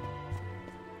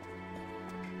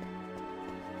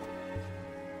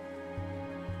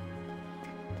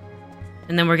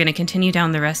 And then we're going to continue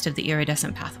down the rest of the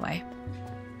iridescent pathway.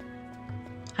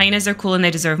 Hyenas are cool and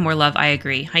they deserve more love. I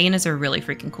agree. Hyenas are really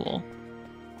freaking cool.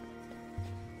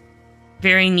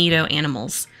 Very neato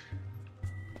animals.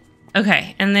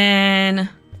 Okay, and then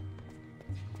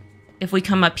if we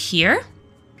come up here,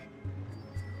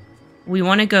 we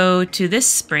want to go to this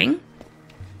spring.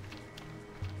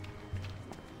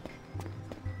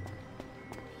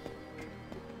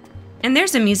 And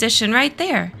there's a musician right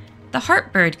there. The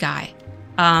Heartbird guy.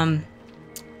 Barya,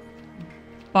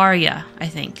 I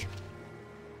think.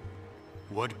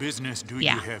 What business do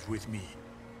Yeah. you have with me?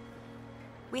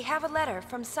 We have a letter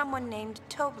from someone named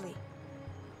Tobli.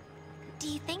 Do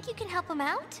you think you can help him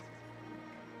out?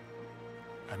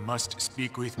 I must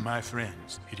speak with my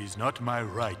friends. It is not my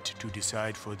right to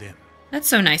decide for them. That's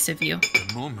so nice of you.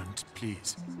 A moment,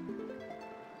 please.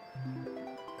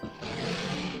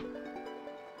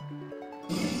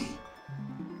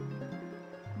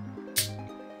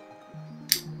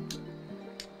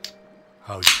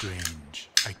 How strange.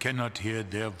 I cannot hear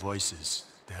their voices.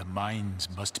 Their minds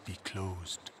must be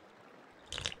closed.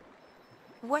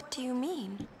 What do you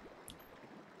mean?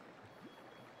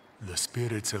 The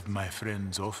spirits of my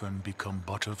friends often become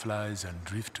butterflies and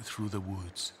drift through the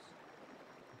woods.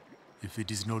 If it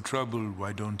is no trouble,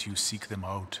 why don't you seek them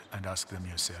out and ask them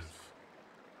yourself?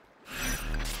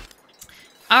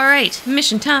 All right,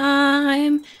 mission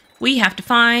time. We have to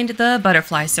find the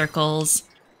butterfly circles.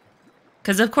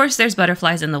 Because of course there's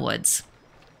butterflies in the woods.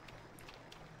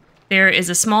 There is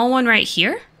a small one right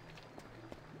here.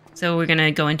 So we're going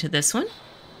to go into this one.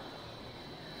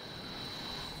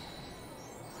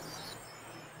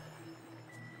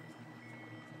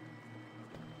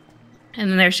 And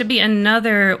then there should be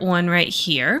another one right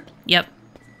here. Yep.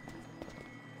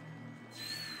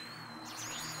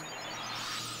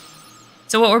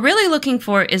 So what we're really looking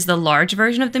for is the large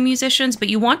version of the musicians, but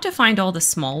you want to find all the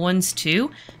small ones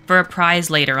too for a prize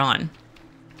later on.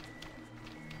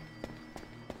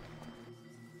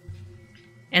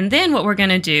 And then what we're going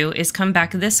to do is come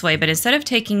back this way, but instead of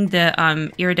taking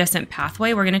the iridescent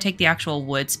pathway, we're going to take the actual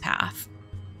woods path.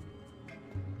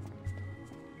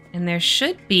 And there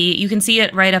should be, you can see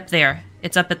it right up there.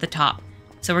 It's up at the top.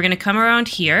 So we're going to come around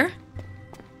here.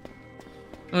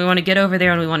 And we want to get over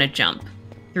there and we want to jump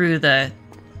through the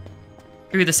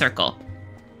circle.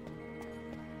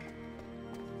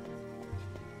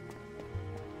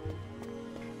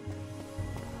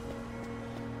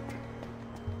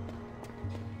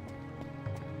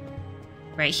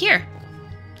 Right here.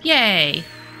 Yay!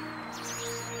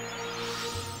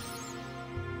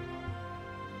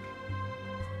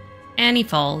 And he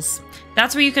falls.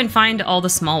 That's where you can find all the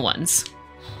small ones.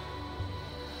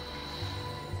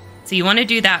 So you want to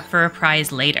do that for a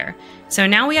prize later. So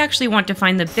now we actually want to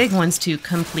find the big ones to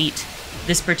complete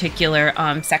this particular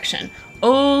section.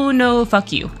 Oh no,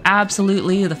 fuck you.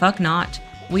 Absolutely the fuck not.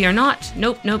 We are not.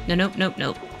 Nope, nope, no, nope, nope,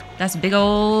 nope. That's big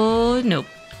old nope.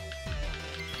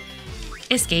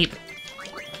 Escape.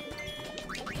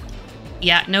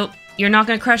 Yeah, nope. You're not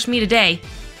gonna crush me today.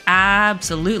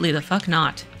 Absolutely the fuck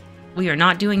not. We are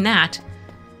not doing that.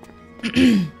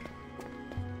 I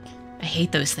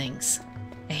hate those things.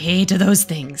 I hate those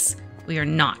things. We are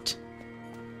not.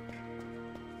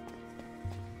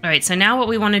 Alright, so now what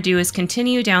we want to do is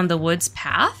continue down the woods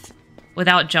path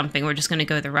without jumping. We're just going to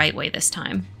go the right way this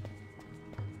time.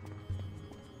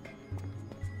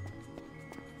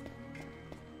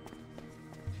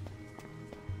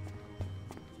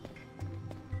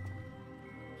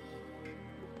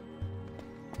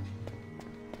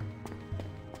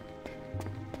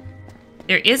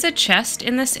 There is a chest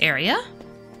in this area.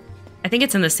 I think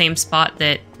it's in the same spot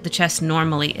that the chest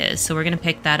normally is, so we're going to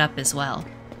pick that up as well.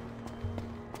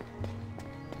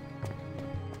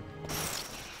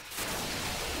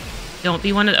 Don't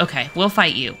be one of... Okay, we'll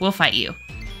fight you. We'll fight you.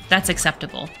 That's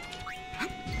acceptable.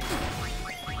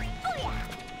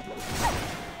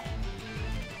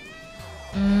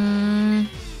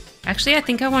 Actually, I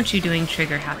think I want you doing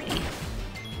trigger happy.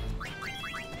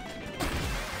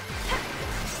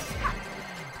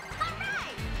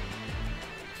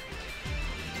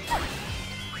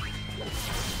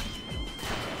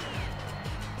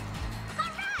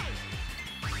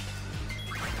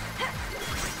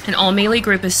 An all melee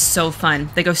group is so fun.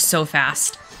 They go so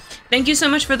fast. Thank you so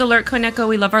much for the lurk, Koneko.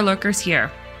 We love our lurkers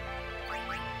here.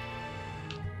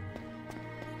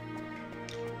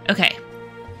 Okay.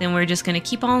 then we're just going to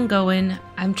keep on going.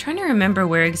 I'm trying to remember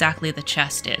where exactly the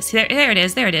chest is. There it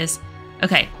is. There it is.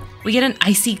 Okay. We get an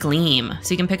icy gleam.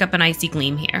 So you can pick up an icy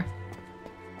gleam here.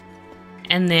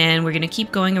 And then we're going to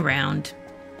keep going around.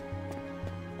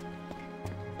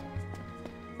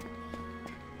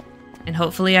 And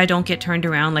hopefully I don't get turned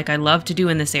around like I love to do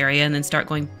in this area and then start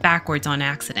going backwards on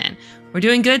accident. We're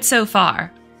doing good so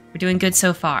far. We're doing good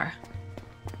so far.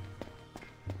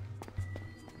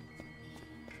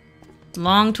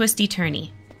 Long, twisty,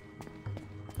 turny.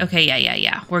 Okay,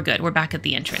 yeah. We're good. We're back at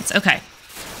the entrance. Okay.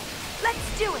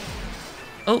 Let's do it.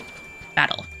 Oh,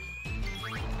 battle.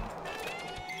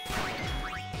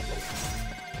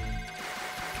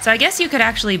 So I guess you could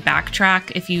actually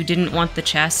backtrack if you didn't want the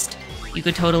chest. You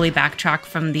could totally backtrack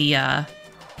from the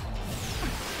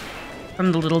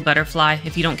little butterfly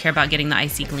if you don't care about getting the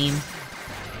icy gleam.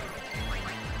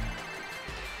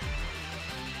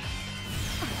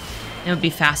 It would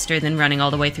be faster than running all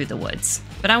the way through the woods.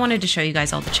 But I wanted to show you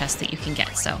guys all the chests that you can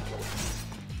get, so.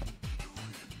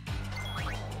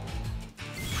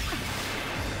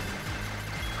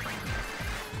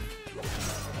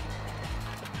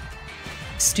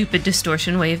 Stupid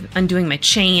distortion wave undoing my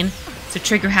chain. So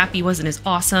trigger happy wasn't as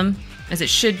awesome as it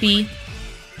should be.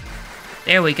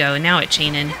 There we go. Now it's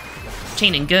chaining.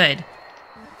 Chaining good.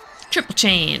 Triple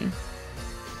chain.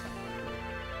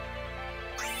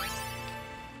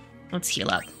 Let's heal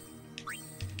up.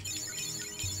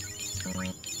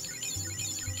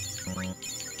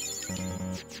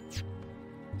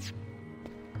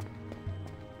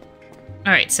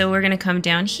 Alright, so we're going to come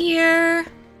down here.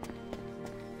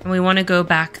 And we want to go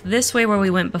back this way where we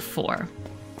went before.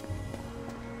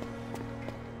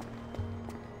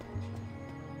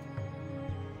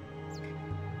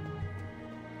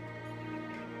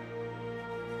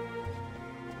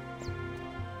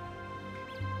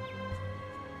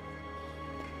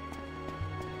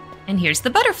 And here's the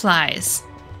butterflies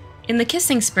in the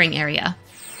Kissing Spring area.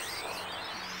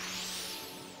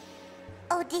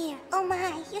 Oh dear, oh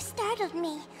my, you startled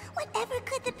me. Whatever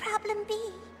could the problem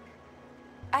be?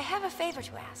 I have a favor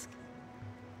to ask.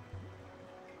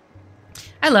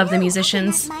 I love the No,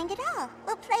 musicians. I do not mind at all.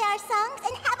 We'll play our songs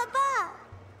and have a ball.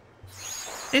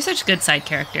 They're such good side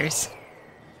characters.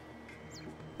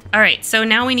 Alright, so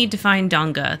now we need to find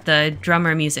Donga, the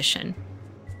drummer musician.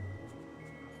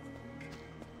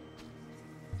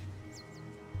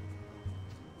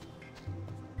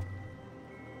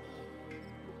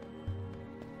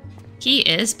 He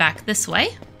is back this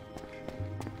way.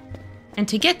 And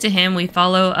to get to him, we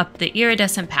follow up the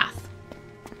iridescent path.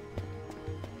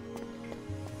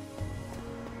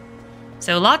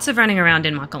 So lots of running around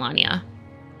in Macalania.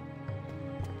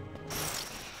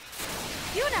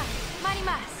 Yuna,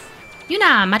 marimas.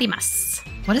 Yuna marimas.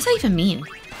 What does that even mean?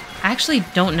 I actually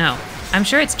don't know. I'm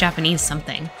sure it's Japanese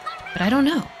something, but I don't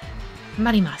know.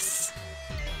 Marimas.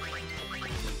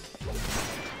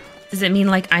 Does it mean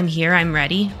like I'm here, I'm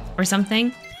ready, or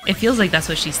something? It feels like that's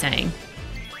what she's saying.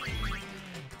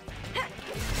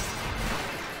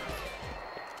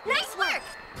 Nice work!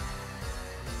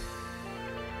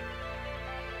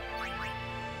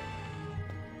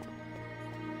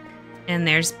 And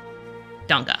there's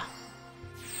Donga.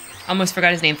 Almost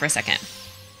forgot his name for a second.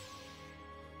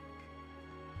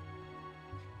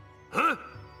 Huh?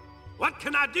 What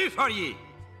can I do for ye?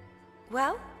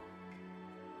 Well,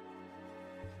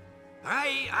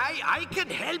 I can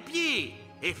help ye.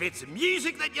 If it's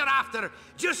music that you're after,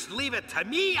 just leave it to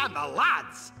me and the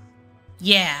lads.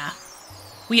 Yeah.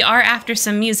 We are after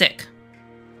some music.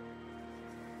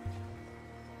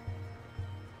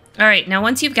 Alright, now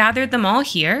once you've gathered them all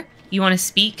here, you want to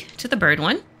speak to the bird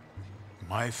one.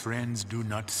 My friends do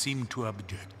not seem to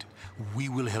object. We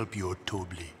will help you,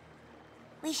 Tobli.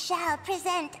 We shall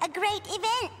present a great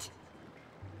event.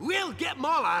 We'll get 'em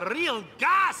all a real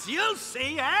gas, you'll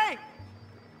see, eh?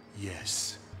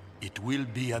 Yes, it will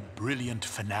be a brilliant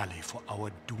finale for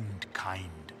our doomed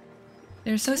kind.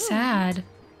 They're so sad.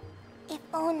 If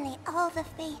only all the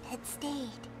faith had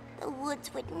stayed, the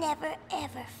woods would never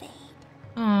ever fade.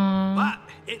 Aww. But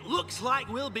it looks like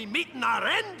we'll be meeting our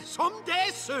end someday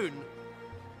soon.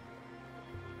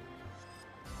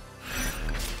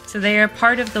 So they are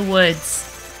part of the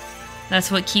woods.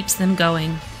 That's what keeps them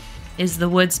going, is the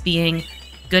woods being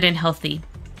good and healthy.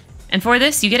 And for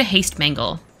this, you get a haste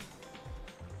mangle.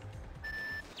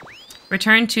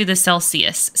 Return to the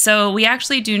Celsius. So we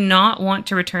actually do not want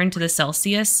to return to the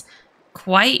Celsius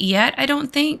quite yet, I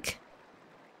don't think.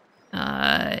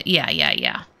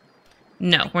 Yeah.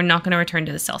 No, we're not going to return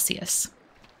to the Celsius.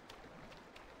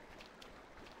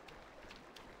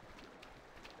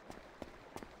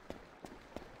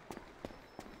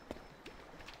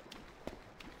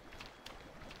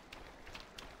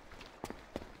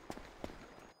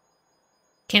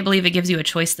 Can't believe it gives you a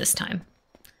choice this time.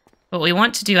 What we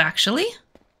want to do, actually,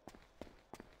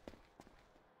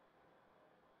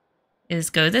 is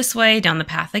go this way, down the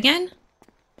path again.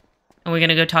 And we're going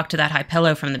to go talk to that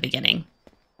Hypello from the beginning.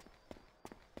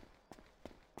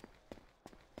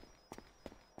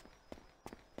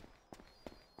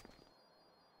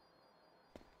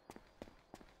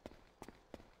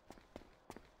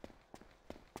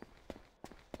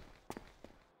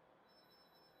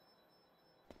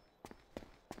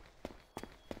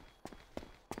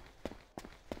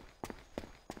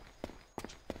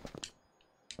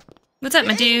 What's up,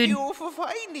 my dude? Thank you for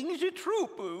finding the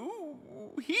troop.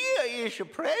 Here is a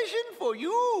present for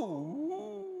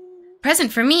you.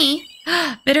 Present for me?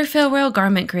 Bitter farewell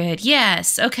garment grid.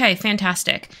 Yes. Okay,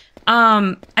 fantastic.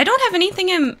 I don't have anything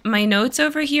in my notes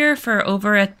over here for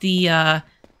over at the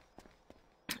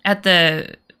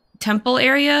temple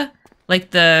area,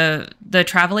 like the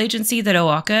travel agency that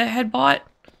Owaka had bought.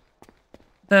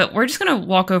 But we're just gonna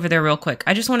walk over there real quick.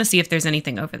 I just want to see if there's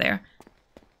anything over there.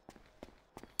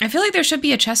 I feel like there should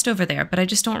be a chest over there, but I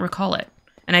just don't recall it.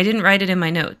 And I didn't write it in my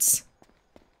notes.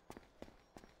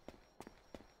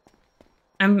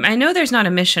 I know there's not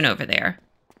a mission over there.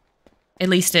 At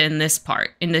least in this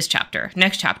part, in this chapter.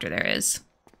 Next chapter there is.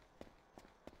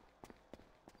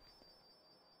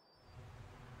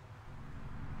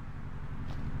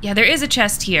 Yeah, there is a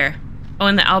chest here. Oh,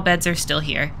 and the Albeds are still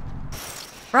here.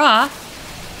 Brah.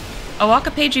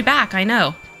 Owaka paid you back, I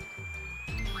know.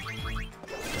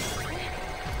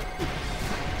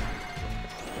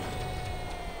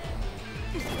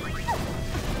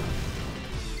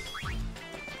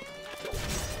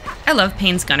 I love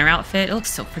Payne's gunner outfit. It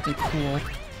looks so freaking cool.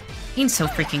 Payne's so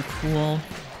freaking cool.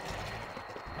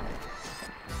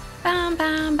 Bam,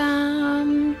 bam,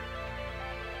 bam.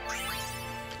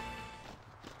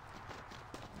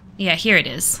 Yeah, here it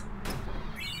is.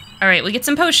 Alright, we get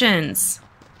some potions.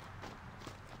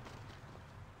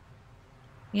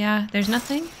 Yeah, there's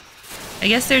nothing? I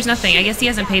guess there's nothing. I guess he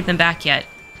hasn't paid them back yet.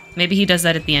 Maybe he does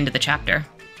that at the end of the chapter.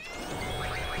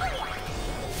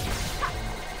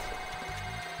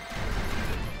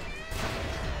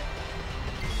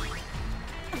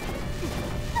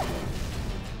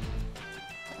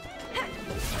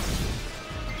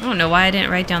 I don't know why I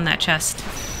didn't write down that chest.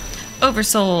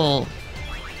 Oversoul.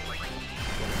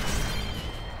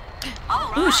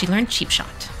 Ooh, she learned Cheap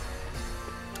Shot.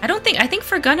 I think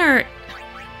for Gunner,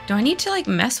 do I need to like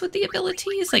mess with the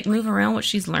abilities? Like move around what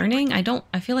she's learning? I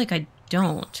feel like I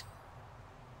don't.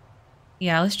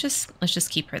 Yeah, let's just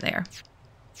keep her there.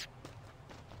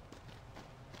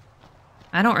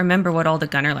 I don't remember what all the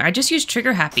Gunner learn. I just use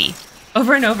Trigger Happy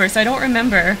over and over, so I don't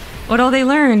remember what all they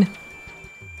learn.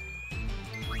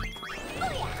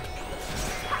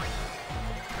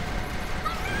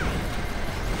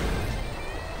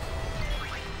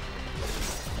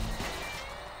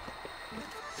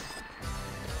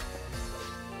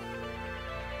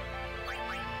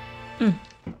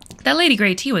 That Lady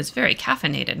Grey tea was very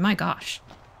caffeinated, my gosh.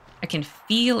 I can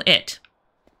feel it.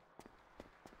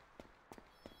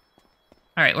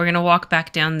 Alright, we're gonna walk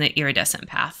back down the iridescent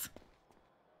path.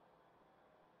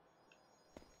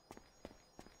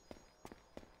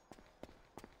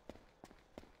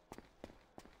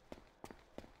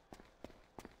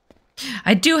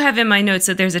 I do have in my notes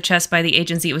that there's a chest by the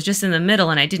agency. It was just in the middle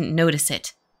and I didn't notice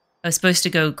it. I was supposed to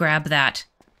go grab that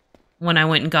when I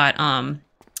went and got,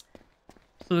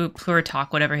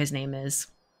 Plutarch, whatever his name is.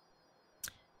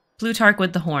 Plutarch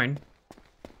with the horn.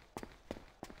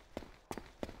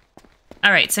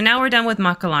 Alright, so now we're done with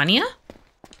Macalania.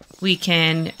 We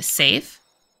can save.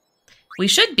 We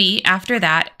should be, after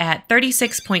that, at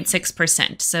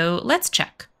 36.6%. So let's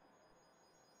check.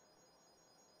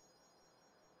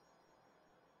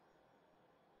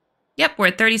 Yep, we're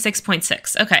at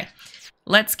 36.6. Okay,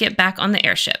 let's get back on the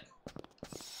airship.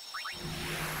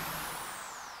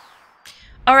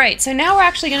 Alright, so now we're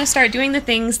actually going to start doing the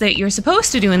things that you're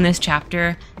supposed to do in this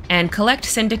chapter and collect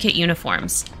syndicate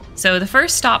uniforms. So the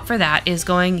first stop for that is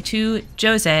going to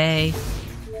Djose.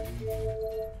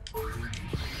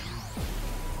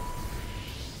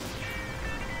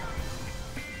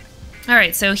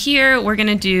 Alright, so here we're going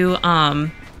to do a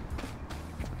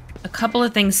couple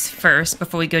of things first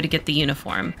before we go to get the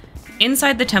uniform.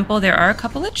 Inside the temple there are a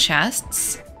couple of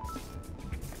chests.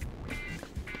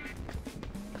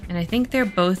 And I think they're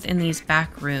both in these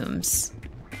back rooms.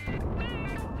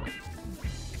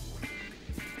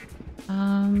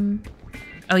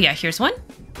 Oh yeah, here's one.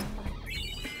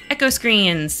 Echo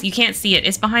screens. You can't see it.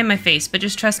 It's behind my face, but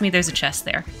just trust me, there's a chest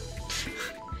there.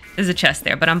 There's a chest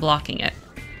there, but I'm blocking it.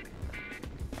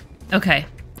 Okay.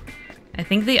 I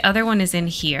think the other one is in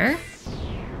here.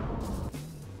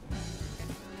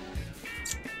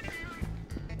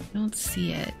 I don't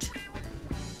see it.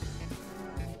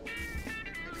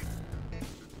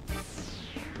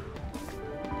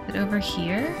 Is it over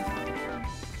here?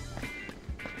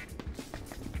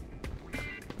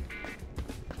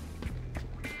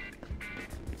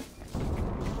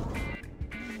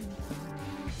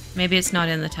 Maybe it's not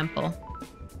in the temple.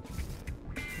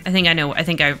 I think I know. I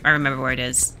think I remember where it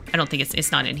is. I don't think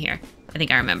it's not in here. I think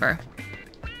I remember.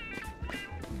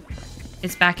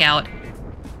 It's back out.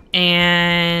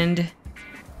 And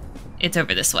it's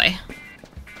over this way.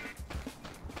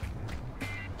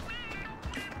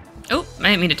 Oh, I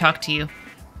didn't mean to talk to you.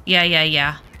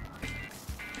 Yeah.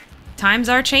 Times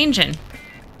are changing.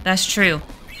 That's true.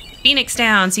 Phoenix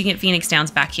Downs. You can get Phoenix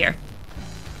Downs back here.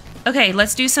 Okay,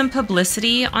 let's do some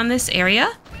publicity on this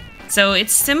area. So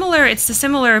it's similar, it's the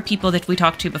similar people that we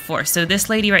talked to before. So this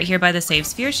lady right here by the save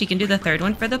sphere, she can do the third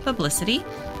one for the publicity.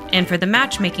 And for the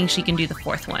matchmaking, she can do the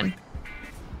fourth one.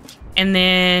 And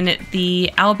then the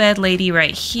Albed lady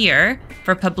right here,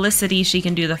 for publicity, she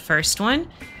can do the first one.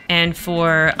 And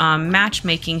for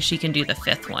matchmaking, she can do the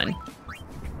fifth one.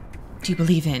 Do you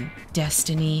believe in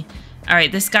destiny? All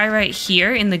right, this guy right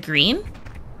here in the green,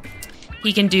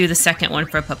 he can do the second one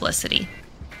for publicity.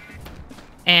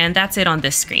 And that's it on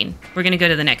this screen. We're going to go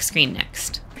to the next screen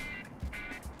next.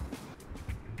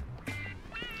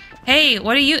 Hey,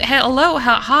 what are you? Hello,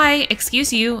 hi,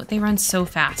 excuse you. They run so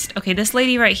fast. Okay, this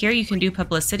lady right here you can do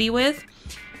publicity with.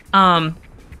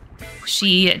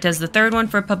 She does the third one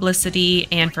for publicity,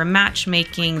 and for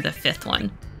matchmaking, the fifth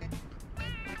one.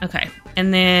 Okay,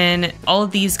 and then all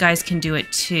of these guys can do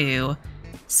it too.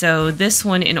 So this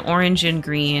one in orange and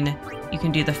green, you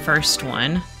can do the first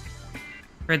one.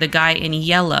 For the guy in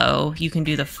yellow, you can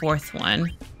do the fourth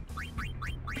one.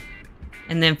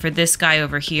 And then for this guy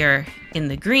over here in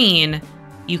the green,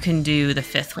 you can do the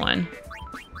fifth one.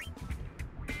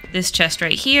 This chest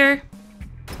right here,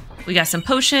 we got some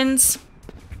potions.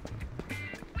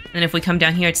 And if we come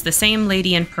down here, it's the same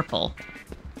lady in purple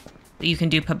that you can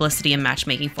do publicity and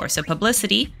matchmaking for. So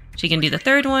publicity, she can do the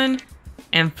third one.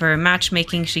 And for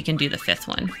matchmaking, she can do the fifth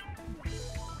one.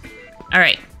 All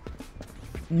right.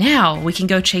 Now we can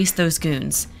go chase those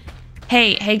goons.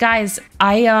 Hey guys,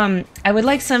 I would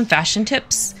like some fashion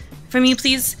tips from you,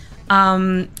 please.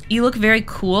 You look very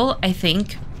cool, I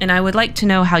think, and I would like to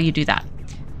know how you do that.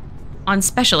 On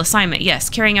special assignment, yes.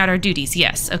 Carrying out our duties,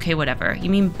 yes. Okay, whatever. You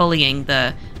mean bullying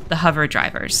the hover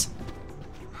drivers.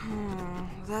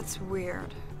 That's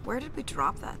weird. Where did we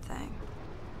drop that thing?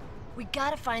 We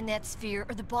gotta find that sphere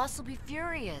or the boss will be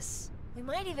furious. We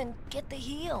might even get the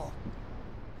heel.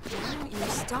 Why don't you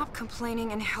stop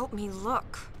complaining and help me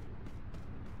look?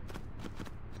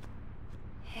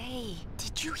 Hey,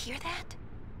 did you hear that?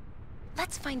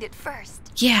 Let's find it first.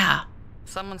 Yeah.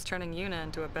 Someone's turning Yuna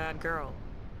into a bad girl.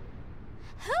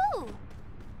 Who?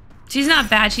 She's not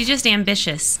bad, she's just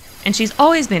ambitious. And she's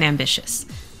always been ambitious.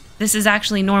 This is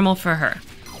actually normal for her.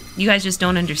 You guys just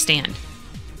don't understand.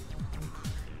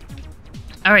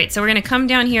 Alright, so we're gonna come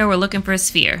down here, we're looking for a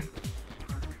sphere.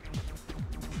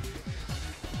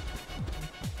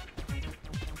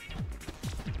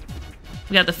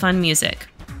 We got the fun music.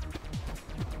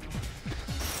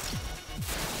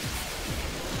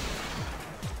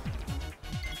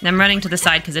 And I'm running to the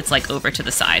side because it's like over to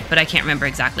the side, but I can't remember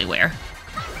exactly where.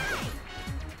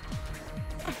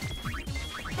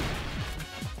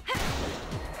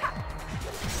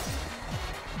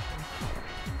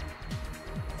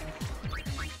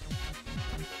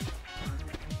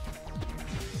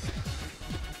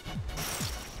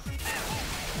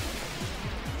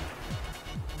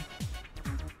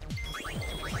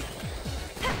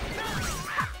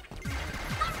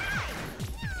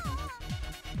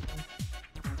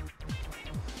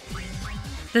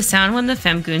 The sound when the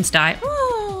femgoons die.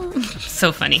 Ooh,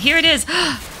 so funny. Here it is.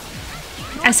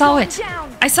 I saw it.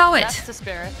 I saw it. That's the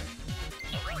spirit.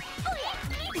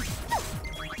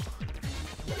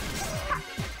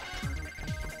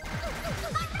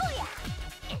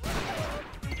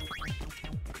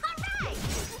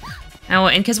 Oh,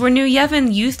 and because we're New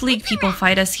Yevon, Youth League people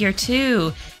fight us here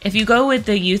too. If you go with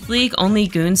the Youth League, only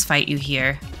goons fight you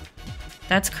here.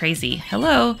 That's crazy.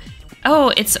 Hello.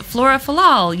 Oh, it's Flora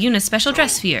Falal, Yuna's special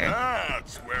dress sphere.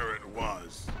 That's where it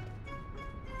was.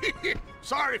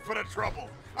 Sorry for the trouble.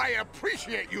 I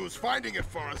appreciate you finding it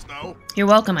for us, though. You're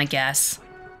welcome, I guess.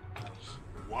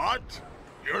 What?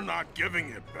 You're not giving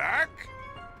it back?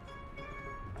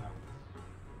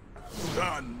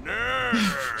 The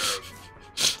nerve!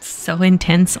 So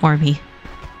intense, Orby.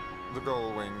 The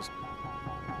gold wings.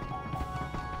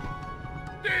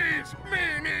 These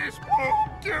meanies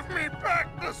won't give me back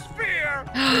the sphere!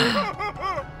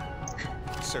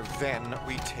 So then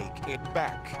we take it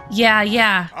back.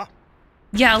 Yeah.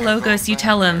 Yeah, Logos, you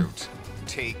tell him.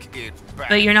 Take it back.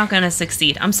 But you're not going to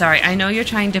succeed. I'm sorry. I know you're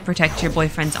trying to protect your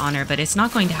boyfriend's honor, but it's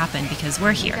not going to happen because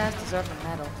we're here. You guys deserve a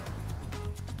medal.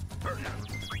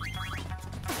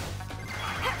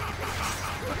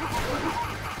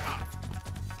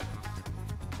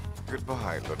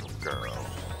 Goodbye, little girl.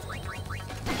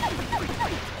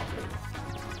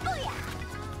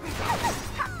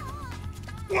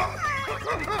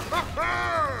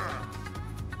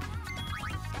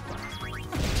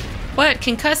 What?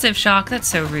 Concussive shock? That's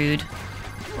so rude.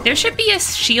 There should be a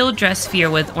shield dress sphere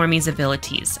with Ormy's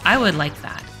abilities. I would like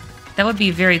that. That would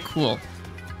be very cool.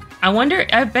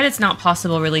 I bet it's not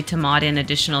possible really to mod in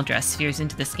additional dress spheres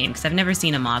into this game because I've never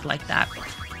seen a mod like that.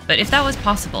 But if that was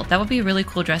possible, that would be a really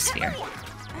cool dress sphere.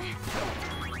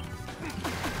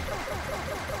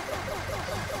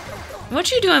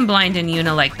 What you doing blind and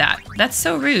Yuna like that? That's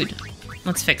so rude.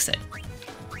 Let's fix it.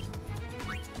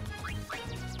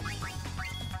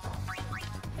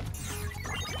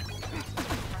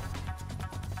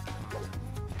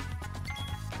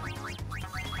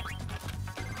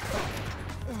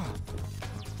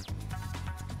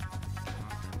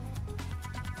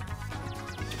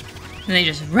 And they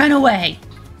just run away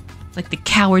like the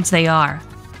cowards they are.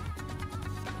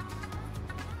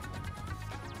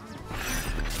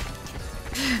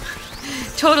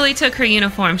 Totally took her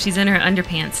uniform. She's in her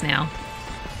underpants now.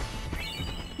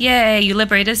 Yay, you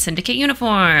liberated a syndicate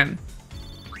uniform.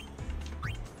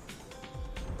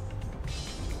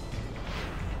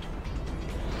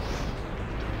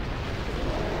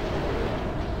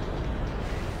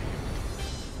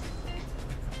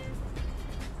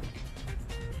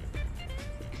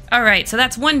 Alright, so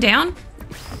that's one down.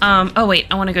 Oh wait,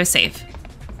 I want to go save.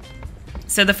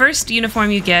 So the first uniform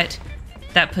you get,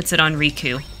 that puts it on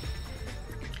Riku.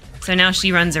 So now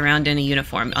she runs around in a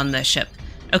uniform on the ship.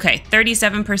 Okay,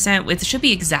 37%. It should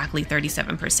be exactly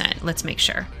 37%. Let's make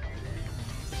sure.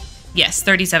 Yes,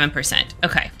 37%.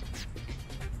 Okay.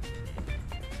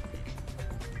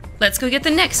 Let's go get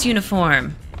the next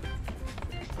uniform.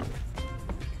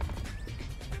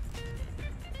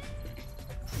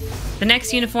 The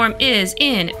next uniform is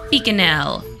in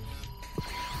Bikanel.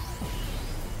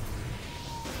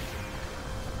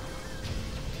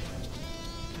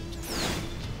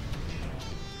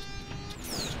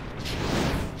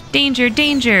 Danger,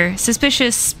 danger,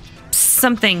 suspicious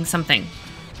something, something.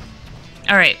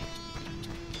 Alright.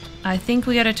 I think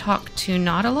we gotta talk to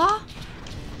Nautila?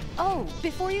 Oh,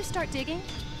 before you start digging,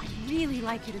 I'd really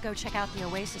like you to go check out the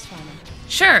oasis for me.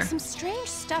 Sure. Some strange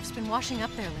stuff's been washing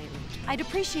up there lately. I'd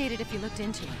appreciate it if you looked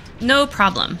into it. No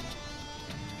problem.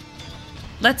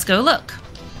 Let's go look.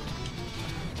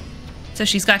 So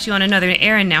she's got you on another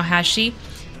errand now, has she?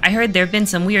 I heard there have been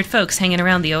some weird folks hanging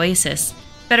around the oasis.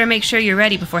 Better make sure you're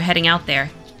ready before heading out there.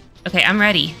 Okay, I'm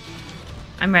ready.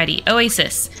 I'm ready.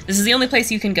 Oasis. This is the only place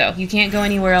you can go. You can't go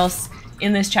anywhere else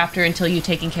in this chapter until you've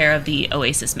taken care of the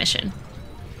Oasis mission.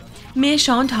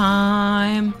 Mission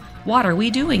time! What are we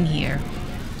doing here?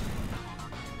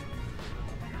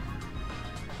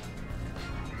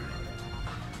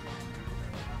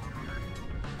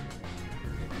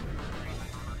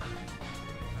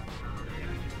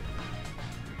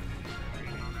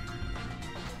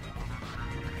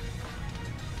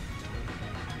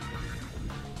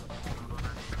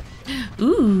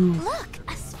 Ooh. Look,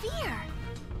 a sphere.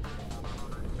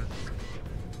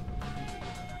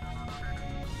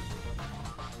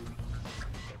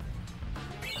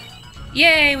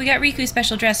 Yay, we got Riku's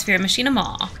special dress sphere, Machina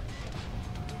Ma.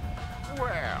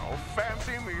 Well,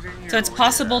 fancy meeting you. So it's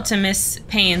possible to miss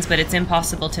Pain's, but it's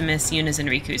impossible to miss Yuna's and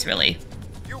Riku's, really.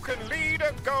 You can lead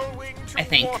a gullwing to I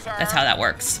think water, that's how that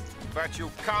works. but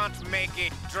you can't make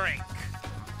it drink.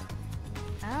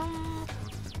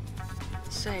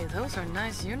 Say, those are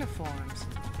nice uniforms.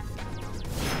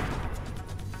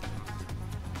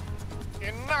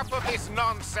 Enough of this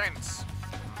nonsense.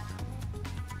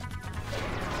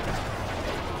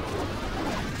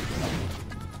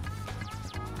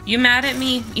 You mad at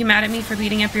me? You mad at me for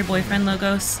beating up your boyfriend,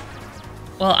 Logos?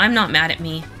 Well, I'm not mad at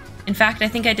me. In fact, I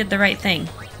think I did the right thing.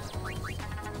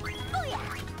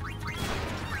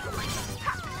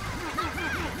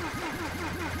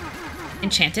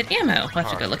 Enchanted ammo. We'll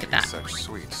have to go look at that. Such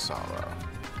sweet sorrow.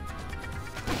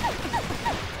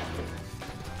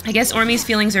 I guess Ormy's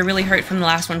feelings are really hurt from the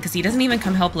last one because he doesn't even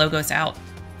come help Logos out.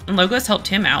 And Logos helped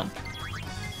him out.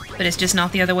 But it's just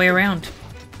not the other way around.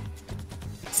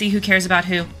 See who cares about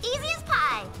who. Easy as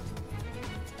pie.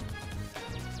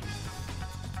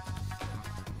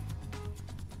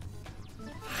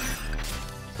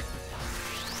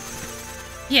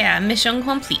 Yeah, mission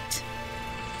complete.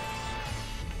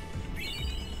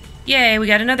 Yay, we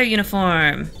got another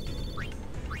uniform.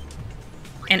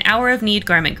 An hour of need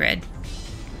garment grid.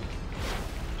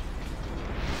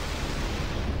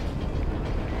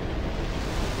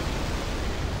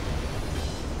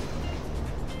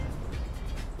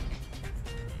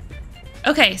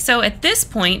 Okay, so at this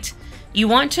point, you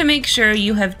want to make sure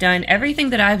you have done everything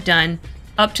that I've done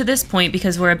up to this point,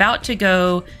 because we're about to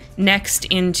go next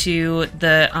into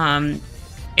the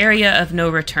area of no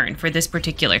return for this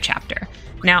particular chapter.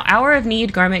 Now, Hour of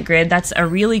Need Garment Grid, that's a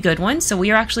really good one, so we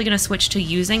are actually going to switch to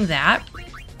using that.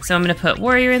 So I'm going to put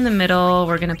Warrior in the middle,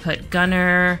 we're going to put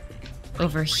Gunner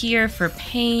over here for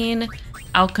Pain,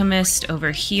 Alchemist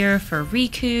over here for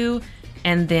Riku,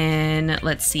 and then,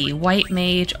 let's see, White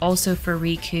Mage also for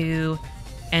Riku,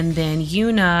 and then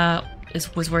Yuna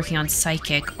was working on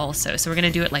Psychic also, so we're going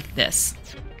to do it like this.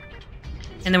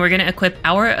 And then we're going to equip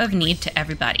Hour of Need to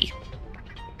everybody.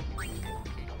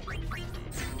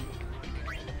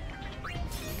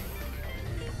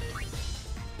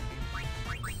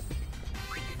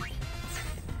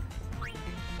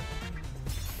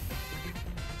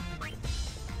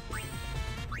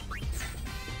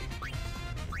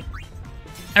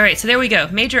 Alright, so there we go.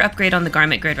 Major upgrade on the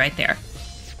garment grid right there.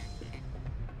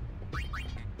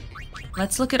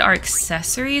 Let's look at our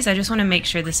accessories. I just want to make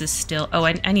sure this is still... Oh,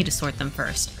 I need to sort them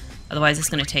first. Otherwise, it's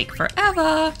going to take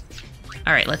forever.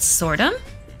 Alright, let's sort them.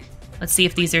 Let's see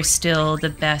if these are still the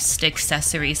best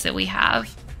accessories that we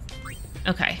have.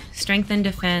 Okay, strength and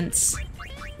defense.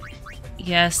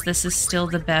 Yes, this is still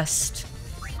the best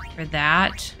for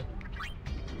that.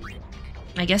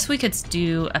 I guess we could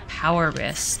do a power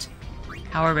wrist.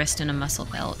 Power wrist and a muscle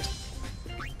belt.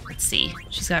 Let's see.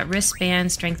 She's got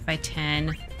wristband, strength by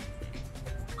 10.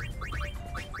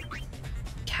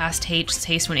 Cast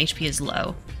haste when HP is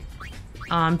low.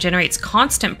 Generates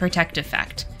constant protect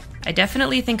effect. I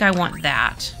definitely think I want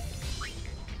that.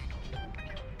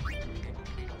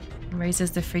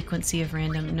 Raises the frequency of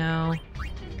random. No.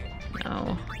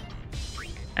 No.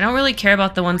 I don't really care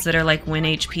about the ones that are like when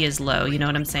HP is low. You know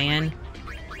what I'm saying?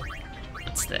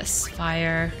 What's this?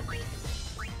 Fire.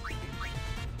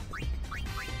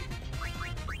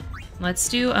 Let's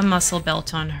do a muscle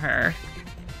belt on her.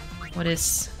 What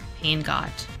is Pain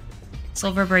got?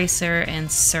 Silver Bracer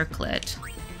and Circlet.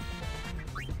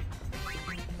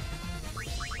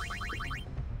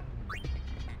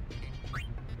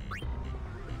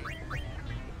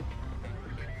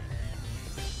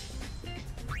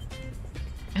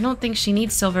 I don't think she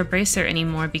needs Silver Bracer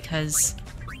anymore because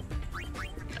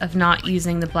of not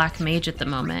using the Black Mage at the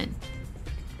moment.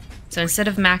 So instead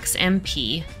of max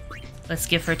MP, let's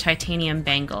give her Titanium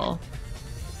Bangle.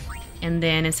 And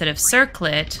then instead of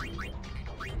Circlet,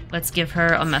 let's give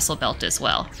her a muscle belt as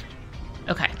well.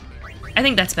 Okay, I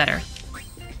think that's better.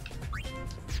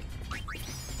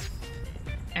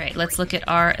 Alright, let's look at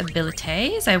our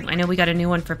abilities. I know we got a new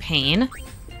one for Pain.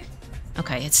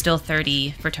 Okay, it's still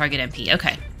 30 for target MP.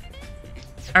 Okay.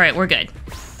 Alright, we're good.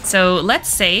 So let's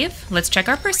save. Let's check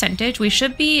our percentage. We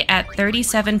should be at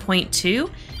 37.2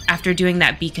 after doing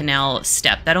that Bikanel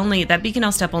step. That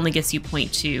Bikanel step only gets you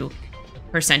 0.2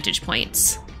 percentage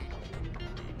points.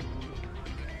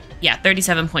 Yeah,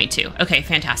 37.2. Okay,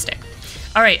 fantastic.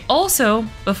 All right, also,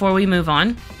 before we move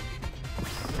on,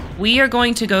 we are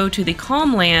going to go to the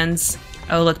Calm Lands.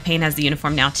 Oh, look, Pain has the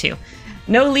uniform now, too.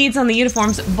 No leads on the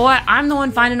uniforms. Boy, I'm the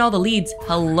one finding all the leads.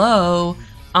 Hello.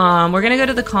 We're going to go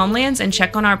to the Calm Lands and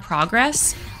check on our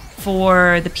progress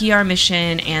for the PR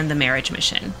mission and the marriage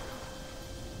mission.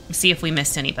 See if we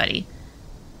missed anybody.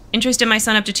 Interest in my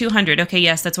son up to 200. Okay,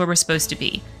 yes, that's where we're supposed to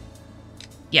be.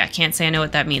 Yeah, can't say I know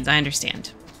what that means. I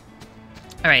understand.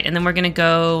 All right, and then we're going to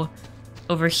go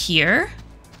over here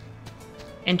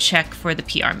and check for the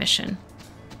PR mission.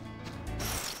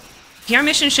 PR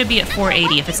mission should be at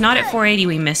 480. If it's not at 480,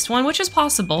 we missed one, which is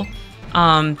possible.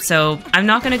 So I'm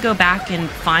not going to go back and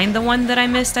find the one that I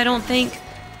missed, I don't think.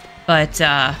 But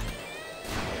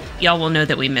y'all will know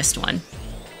that we missed one.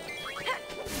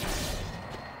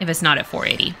 If it's not at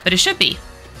 480, but it should be.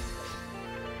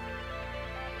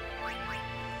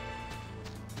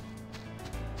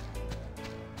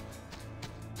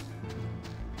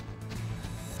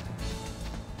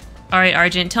 All right,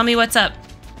 Argent, tell me what's up.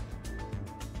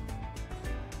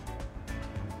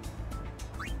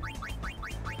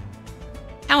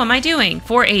 How am I doing?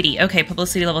 480. Okay,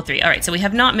 publicity level 3. All right, so we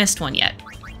have not missed one yet.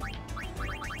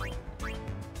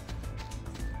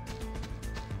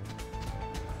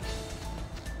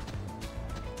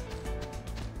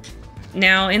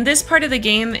 Now, in this part of the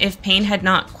game, if Pain had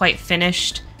not quite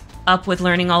finished up with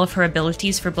learning all of her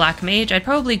abilities for Black Mage, I'd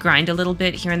probably grind a little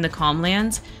bit here in the Calm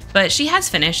Lands, but she has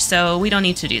finished, so we don't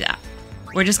need to do that.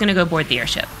 We're just going to go board the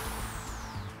airship.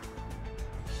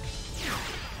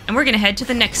 And we're gonna head to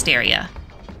the next area.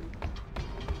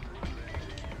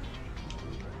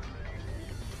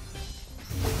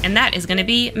 And that is gonna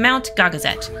be Mount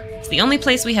Gagazet. It's the only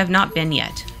place we have not been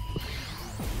yet.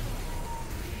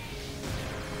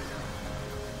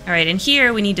 Alright, and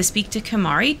here we need to speak to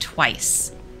Kimahri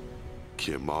twice.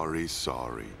 Kimahri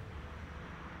sorry.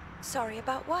 Sorry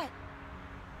about what?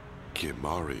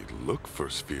 Kimahri look for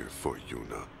sphere for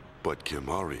Yuna, but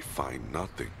Kimahri find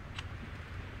nothing.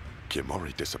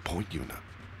 Kimahri disappoint Yuna.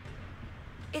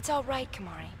 It's all right,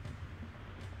 Kimahri.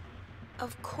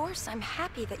 Of course, I'm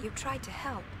happy that you tried to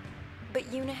help, but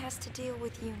Yuna has to deal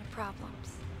with Yuna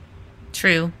problems.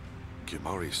 True.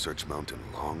 Kimahri search mountain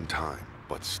long time,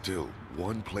 but still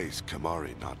one place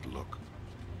Kimahri not look.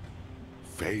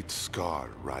 Fate's scar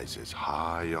rises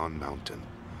high on mountain.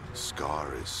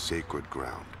 Scar is sacred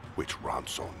ground, which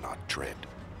Ronso not tread.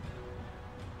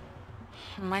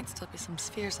 Might still be some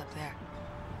spheres up there.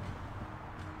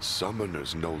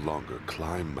 Summoners no longer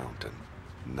climb mountain.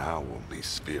 Now only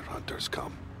sphere hunters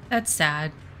come. That's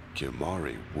sad.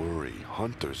 Kimahri worry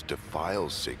hunters defile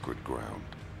sacred ground.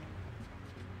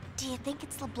 Do you think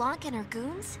it's LeBlanc and her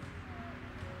goons?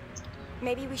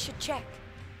 Maybe we should check.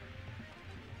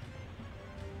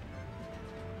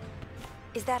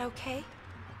 Is that okay?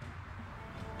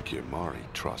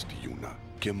 Kimahri trust Yuna.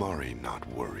 Kimahri not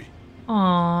worry.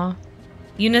 Aww.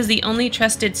 Yuna's the only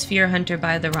trusted sphere hunter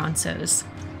by the Ronsos.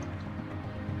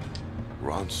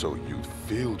 Ronso youth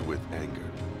filled with anger,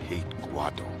 hate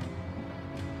Guado.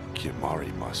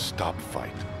 Kimahri must stop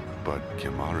fight, but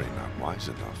Kimahri not wise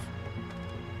enough.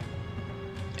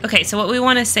 Okay, so what we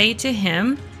want to say to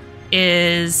him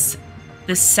is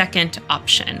the second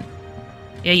option.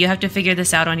 Yeah, you have to figure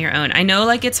this out on your own. I know,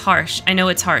 like, it's harsh. I know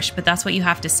it's harsh, but that's what you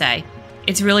have to say.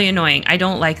 It's really annoying. I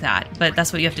don't like that, but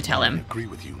that's what you have to tell him. I agree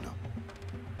with Yuna.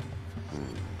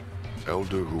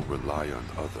 Elder who rely on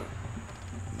other,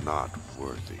 not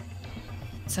worthy.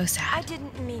 So sad. I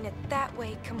didn't mean it that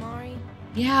way, Kimahri.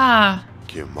 Yeah.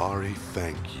 Kimahri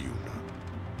thank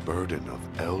Yuna. Burden of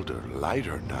elder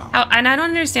lighter now. And I don't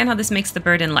understand how this makes the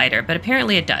burden lighter, but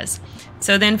apparently it does.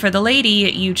 So then for the lady,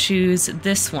 you choose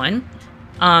this one.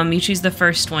 You choose the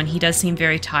first one. He does seem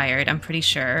very tired, I'm pretty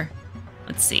sure.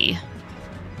 Let's see.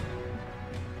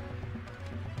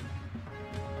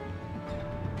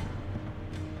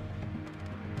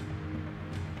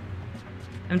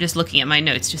 I'm just looking at my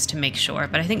notes just to make sure,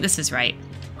 but I think this is right.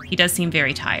 He does seem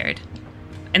very tired.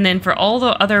 And then for all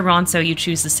the other Ronso, you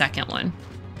choose the second one.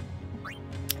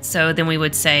 So then we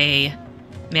would say,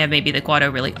 maybe the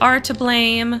Guado really are to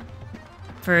blame.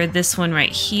 For this one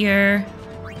right here,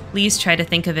 please try to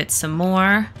think of it some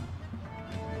more.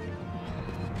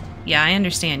 Yeah, I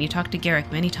understand. You talked to Garrick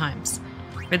many times.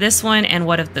 For this one, and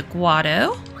what of the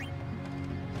Guado?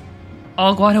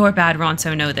 All Guado are bad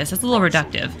Ronso know this. It's a little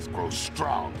reductive. Grow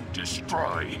strong,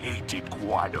 destroy hated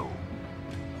Guado.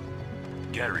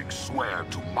 Garrick swear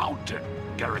to mountain.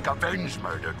 Garrick avenge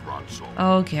murdered Ronso.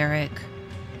 Oh, Garrick.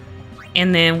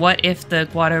 And then what if the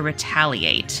Guado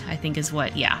retaliate? I think is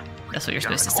what, yeah, that's what you're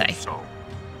supposed to say. So.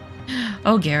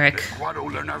 Oh, Garrick.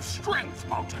 Guado learn of strength,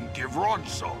 mountain give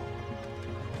Ronso.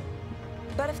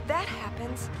 But if that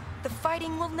happens, the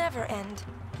fighting will never end.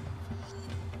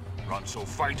 Ronso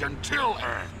fight until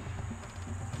end.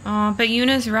 Oh, but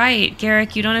Yuna's right.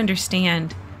 Garrick, you don't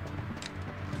understand.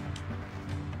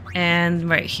 And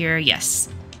right here, yes.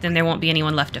 Then there won't be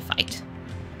anyone left to fight.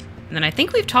 And then I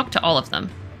think we've talked to all of them.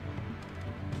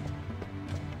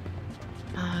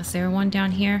 Is there one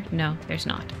down here? No, there's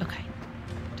not. Okay.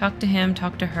 Talk to him,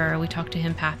 talk to her. We talked to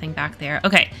him pathing back there.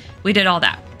 Okay, we did all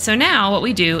that. So now what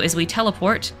we do is we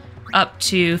teleport up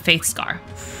to Faith Scar.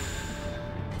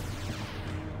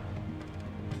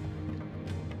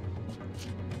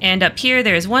 And up here,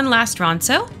 there is one last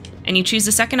Ronso, and you choose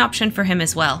the second option for him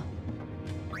as well.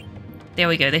 There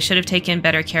we go. They should have taken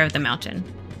better care of the mountain.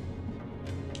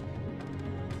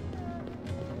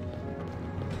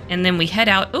 And then we head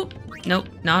out. Oh, nope,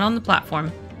 not on the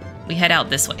platform. We head out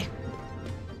this way.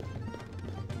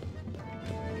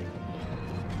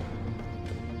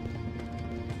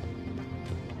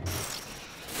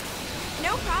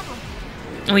 No problem.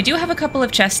 And we do have a couple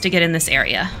of chests to get in this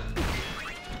area.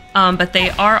 But they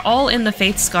are all in the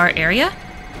Faith Scar area.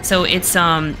 So it's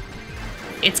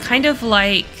kind of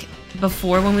like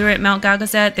before when we were at Mount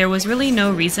Gagazet, there was really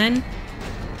no reason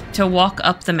to walk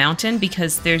up the mountain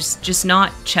because there's just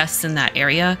not chests in that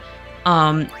area.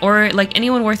 Or like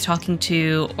anyone worth talking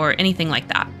to or anything like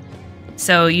that.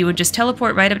 So you would just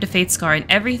teleport right up to Faith Scar and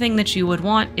everything that you would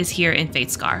want is here in Faith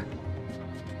Scar.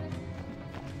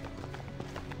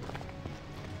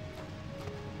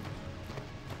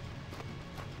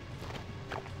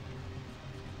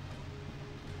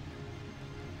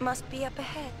 Must be up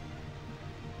ahead.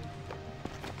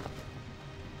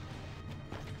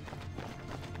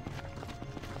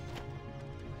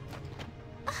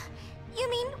 You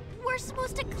mean we're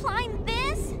supposed to climb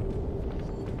this?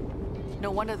 No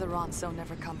wonder the Ronso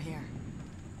never come here.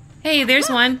 Hey, there's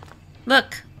one.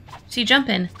 Look, she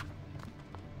jumping.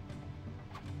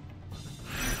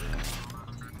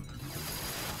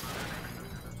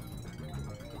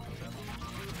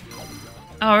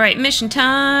 All right, mission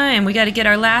time. We got to get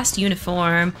our last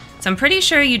uniform. So I'm pretty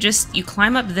sure you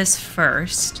climb up this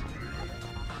first.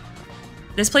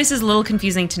 This place is a little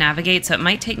confusing to navigate, so it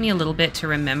might take me a little bit to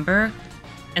remember.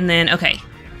 And then, okay,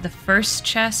 the first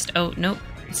chest. Oh, nope,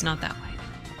 it's not that way.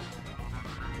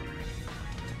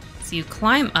 So you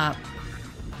climb up,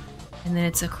 and then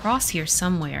it's across here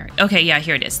somewhere. Okay, yeah,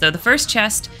 here it is. So the first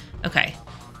chest, okay.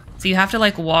 So you have to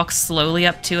like walk slowly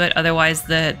up to it, otherwise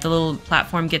the little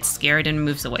platform gets scared and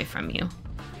moves away from you.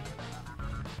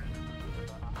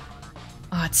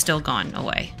 Oh, it's still gone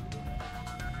away.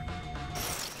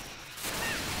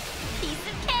 Piece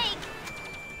of cake.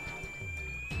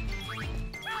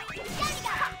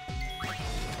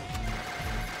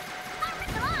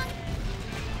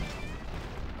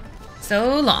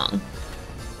 So long.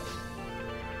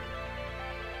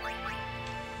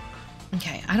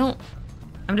 Okay,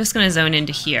 I'm just gonna zone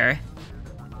into here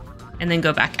and then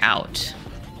go back out.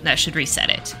 That should reset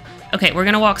it. Okay, we're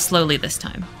gonna walk slowly this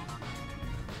time.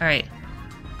 All right.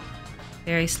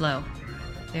 Very slow.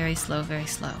 Very slow, very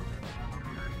slow.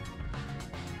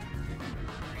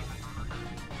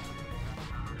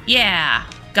 Yeah,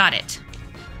 got it.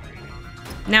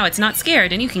 Now it's not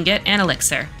scared and you can get an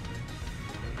elixir.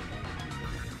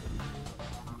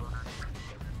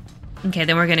 Okay,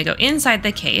 then we're gonna go inside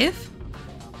the cave.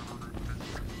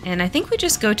 And I think we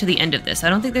just go to the end of this. I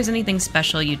don't think there's anything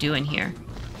special you do in here.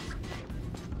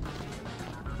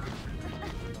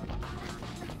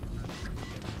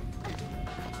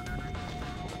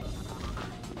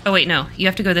 Oh wait, no. You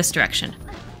have to go this direction.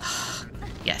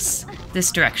 Yes,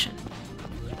 this direction.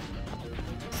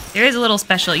 There is a little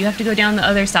special. You have to go down the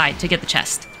other side to get the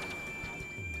chest.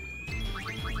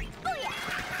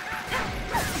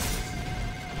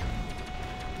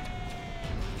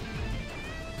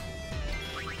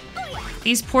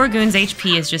 These poor goons'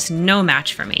 HP is just no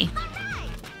match for me.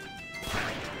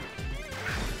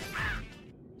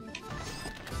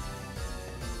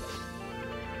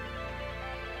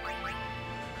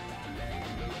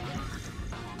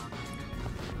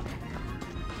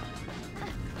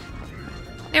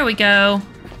 There we go.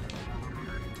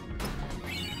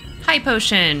 High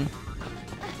potion.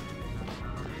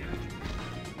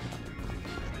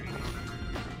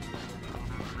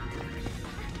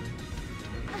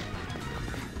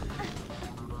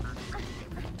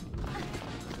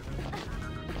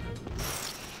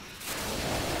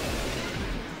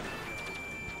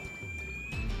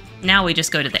 Now we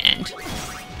just go to the end.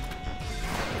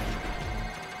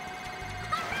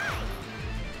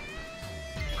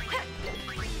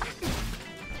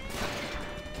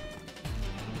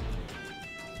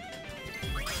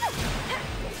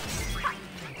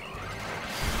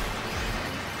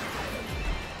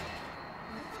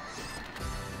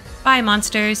 Bye,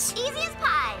 monsters. Easy as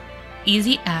pie.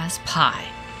 Easy as pie.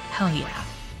 Hell yeah.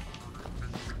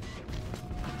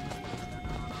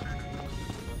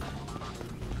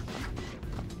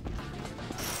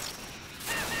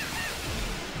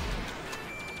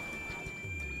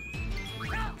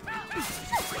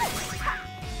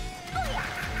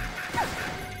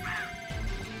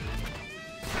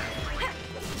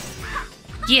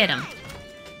 Get him.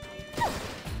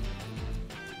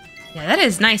 Yeah, that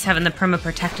is nice having the perma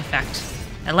protect effect.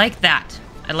 I like that.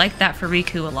 I like that for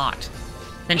Riku a lot.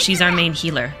 Then she's our main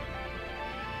healer.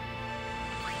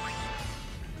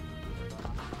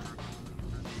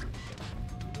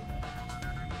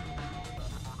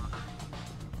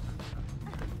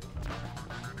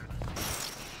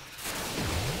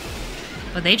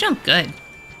 But they jump good.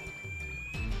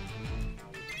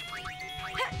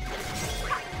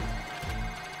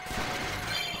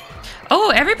 Oh,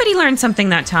 everybody learned something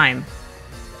that time.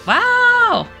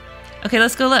 Wow. Okay,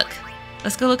 let's go look.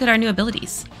 Let's go look at our new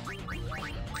abilities.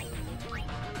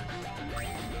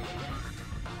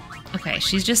 Okay,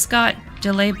 she's just got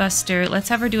Delay Buster. Let's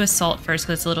have her do Assault first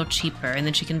because it's a little cheaper, and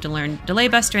then she can learn Delay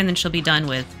Buster, and then she'll be done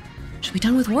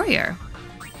with Warrior.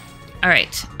 All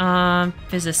right,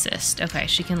 Physicist. Okay,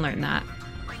 she can learn that.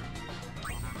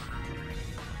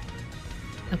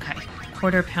 Okay,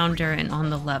 Quarter Pounder and on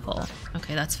the level.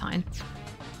 Okay, that's fine.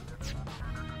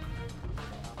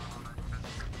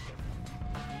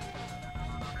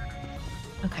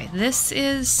 Okay, this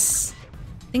is...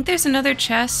 I think there's another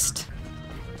chest.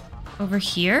 Over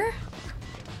here?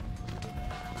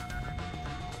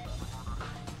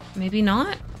 Maybe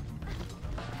not?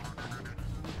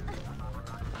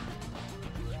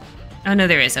 Oh, no,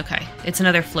 there is. Okay. It's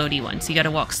another floaty one, so you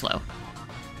gotta walk slow.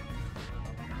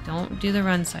 Don't do the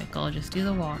run cycle, just do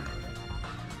the walk.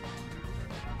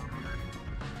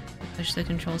 Push the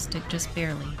control stick just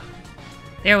barely.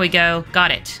 There we go. Got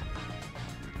it.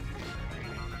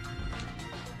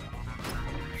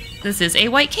 This is a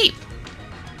white cape.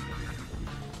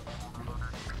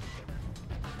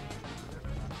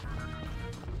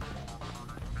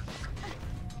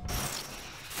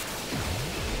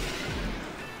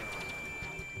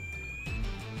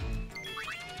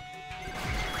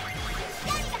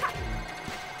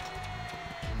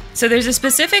 So there's a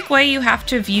specific way you have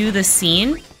to view the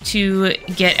scene to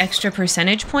get extra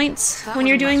percentage points when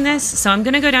you're doing this. So I'm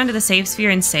going to go down to the save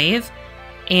sphere and save,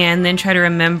 and then try to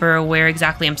remember where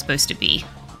exactly I'm supposed to be.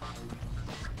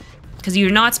 Because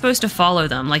you're not supposed to follow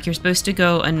them, like you're supposed to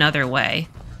go another way.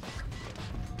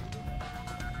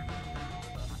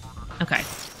 Okay.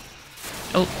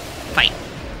 Oh, fight.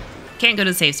 Can't go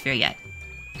to the save sphere yet.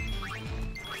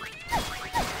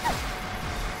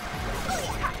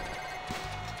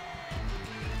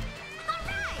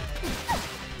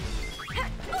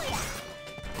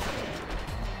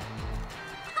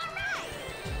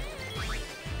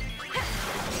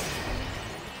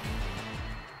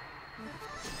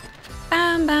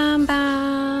 Bam, bam,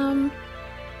 bam.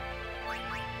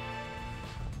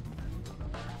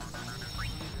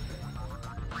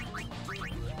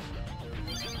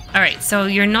 All right, so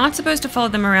you're not supposed to follow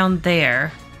them around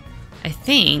there. I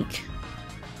think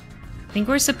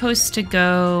we're supposed to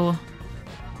go...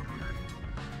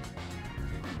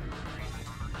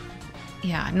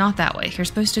 Yeah, not that way. You're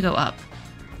supposed to go up,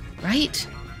 right?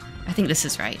 I think this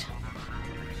is right.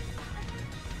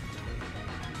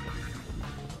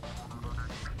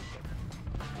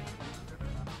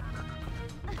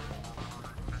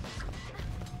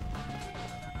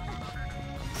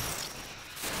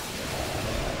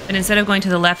 And instead of going to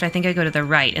the left, I think I go to the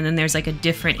right, and then there's like a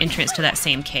different entrance to that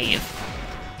same cave.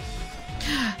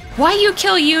 Why you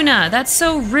kill Yuna? That's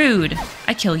so rude.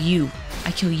 I kill you.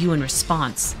 I kill you in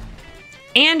response.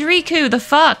 And Riku, the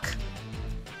fuck?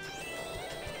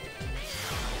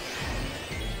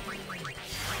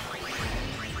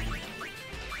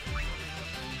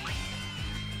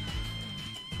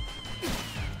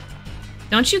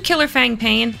 Don't you kill her, Fang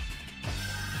Pain?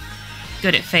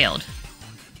 Good, it failed.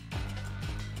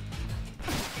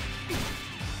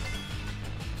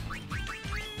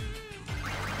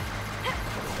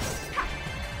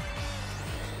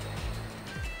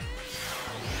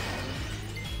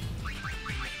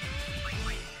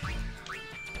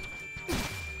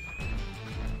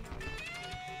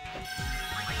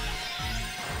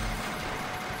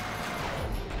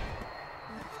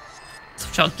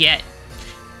 Which I'll get.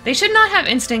 They should not have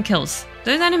instant kills.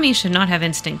 Those enemies should not have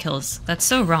instant kills. That's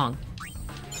so wrong.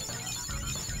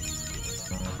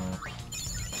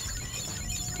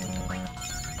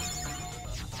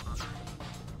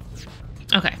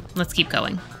 Okay, let's keep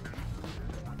going.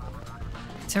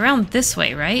 It's around this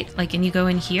way, right? Like, and you go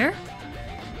in here?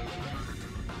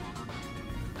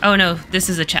 Oh no, this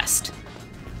is a chest.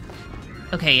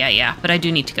 Okay, yeah, but I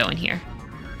do need to go in here.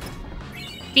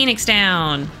 Phoenix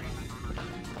down!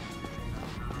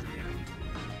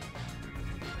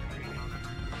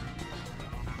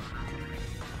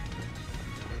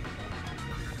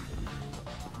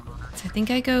 So I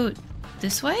think I go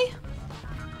this way?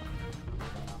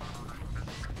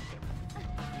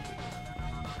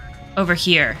 Over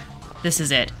here. This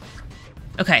is it.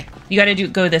 Okay, you gotta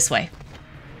go this way.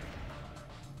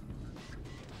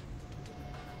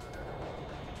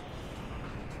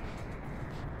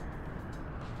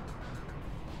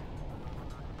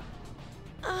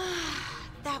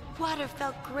 That water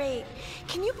felt great.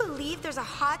 Can you believe there's a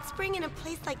hot spring in a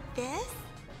place like this?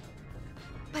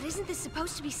 But isn't this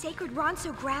supposed to be sacred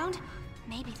Ronso ground?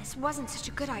 Maybe this wasn't such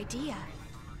a good idea.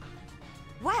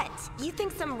 What? You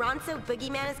think some Ronso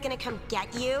boogeyman is gonna come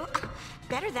get you?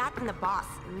 Better that than the boss.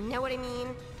 Know what I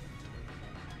mean?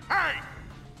 Hey!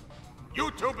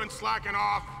 You two been slacking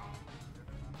off?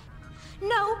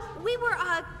 No, we were,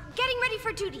 getting ready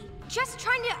for duty. Just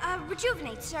trying to,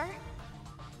 rejuvenate, sir.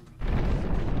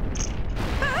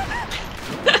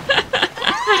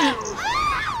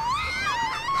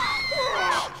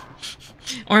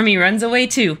 Ormy runs away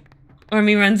too.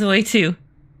 Ormy runs away too.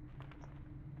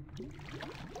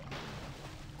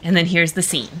 And then here's the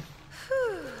scene.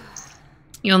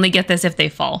 You only get this if they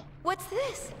fall. What's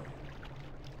this?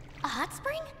 A hot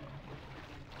spring?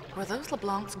 Were those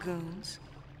LeBlanc's goons?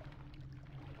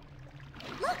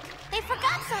 Look, they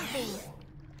something.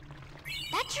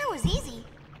 That sure was easy.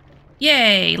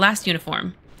 Yay, last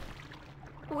uniform.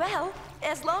 Well,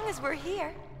 as long as we're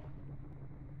here.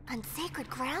 On sacred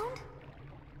ground?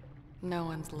 No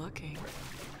one's looking.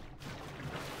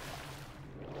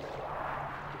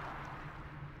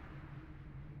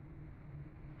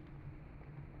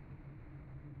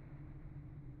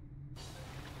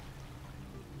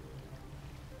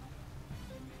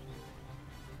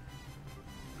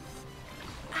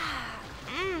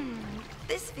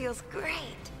 This feels great.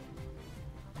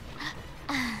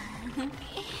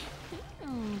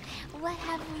 What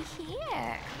have we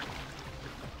here?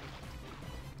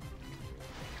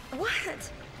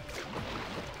 What?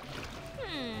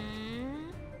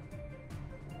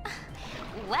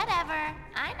 Whatever.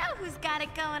 I know who's got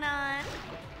it going on.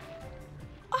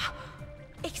 Oh,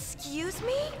 excuse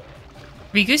me?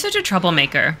 Riku's such a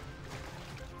troublemaker.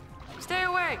 Stay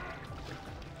away.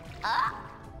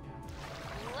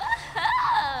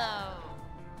 Whoa!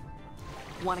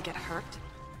 Want to get hurt?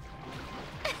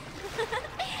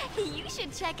 You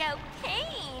should check out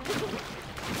Pain.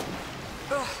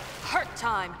 Ugh, hurt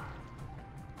time.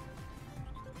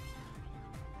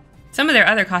 Some of their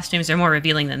other costumes are more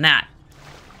revealing than that.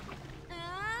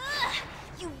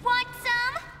 You want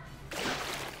some?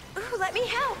 Ooh, let me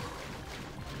help.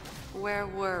 Where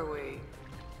were we?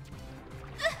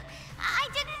 I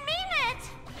didn't mean it.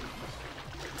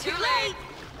 Too late.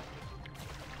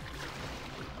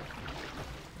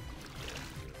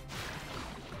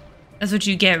 That's what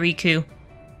you get, Riku.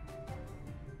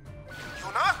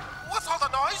 Yuna, what's all the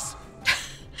noise?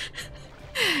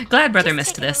 Glad brother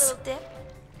missed this.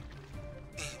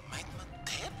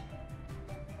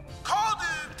 Call the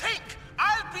tank.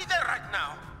 I'll be there right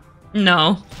now.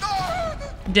 No.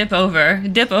 Dip over.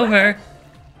 Dip over.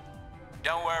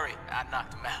 Don't worry, I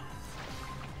knocked him out.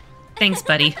 Thanks,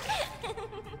 buddy.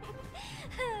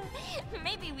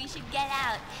 Maybe we should get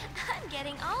out. I'm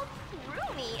getting all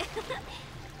roomy.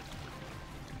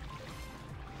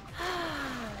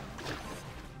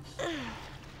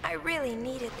 I really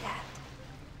needed that.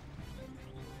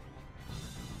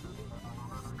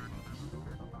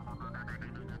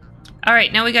 All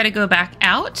right, now we got to go back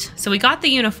out. So we got the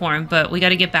uniform, but we got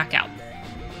to get back out.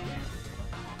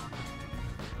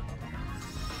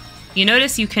 You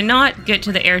notice you cannot get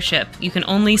to the airship. You can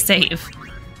only save.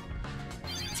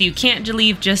 So you can't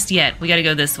leave just yet. We got to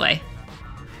go this way.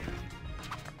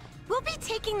 We'll be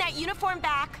taking that uniform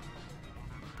back.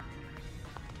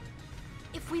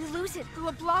 If we lose it,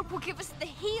 LeBlanc will give us the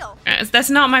heel. That's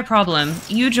not my problem.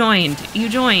 You joined. You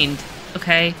joined.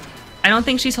 Okay? I don't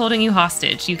think she's holding you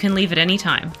hostage. You can leave at any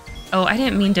time. Oh, I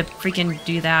didn't mean to freaking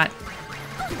do that.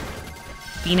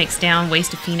 Phoenix down.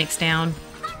 Waste a Phoenix down.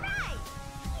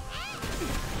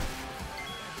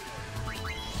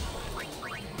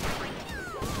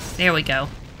 There we go.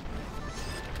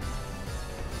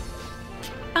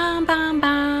 Bum, bum,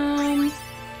 bum.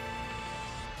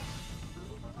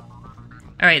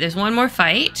 All right, there's one more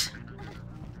fight.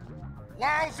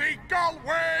 Lousy gull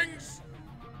wings!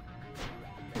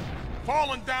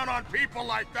 Falling down on people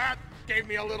like that gave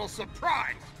me a little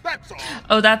surprise, that's all.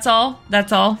 Oh, that's all?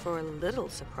 That's all? For a little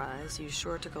surprise, you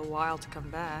sure took a while to come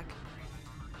back.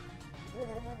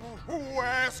 Who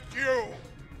asked you?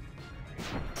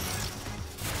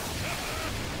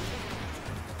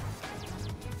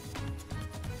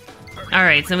 All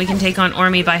right, so we can take on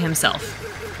Ormy by himself.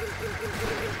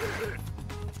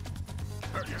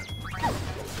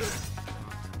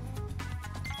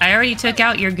 I already took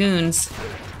out your goons.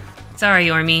 Sorry,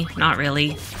 Ormy. Not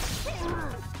really.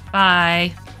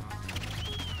 Bye.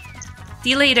 See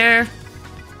you later.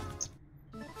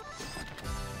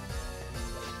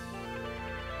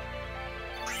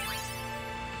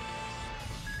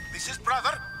 This is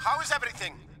brother. How is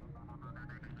everything?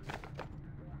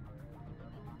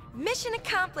 Mission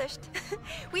accomplished.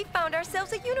 We found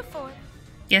ourselves a uniform.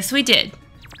 Yes, we did.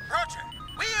 Roger.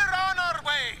 We're on our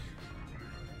way.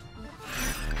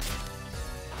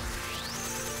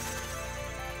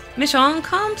 Mission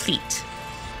complete.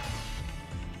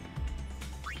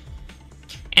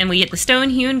 And we get the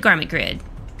stone-hewn garment grid.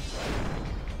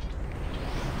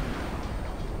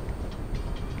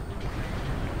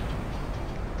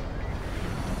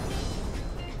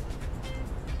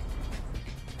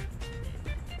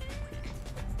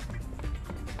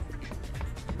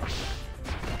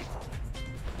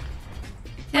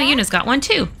 Now Yuna's got one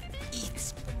too.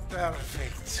 It's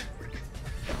perfect.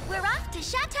 We're off to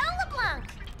Chateau LeBlanc.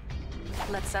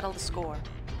 Let's settle the score.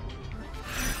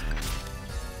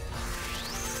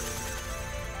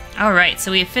 All right,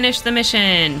 so we have finished the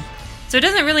mission. So it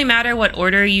doesn't really matter what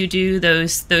order you do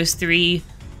those three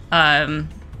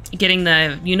getting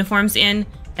the uniforms in.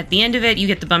 At the end of it, you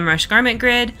get the Bum Rush Garment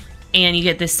Grid, and you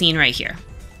get this scene right here.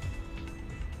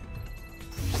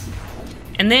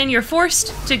 And then you're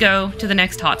forced to go to the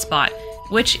next hotspot,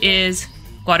 which is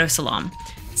Guadosalam.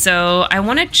 So I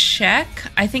want to check,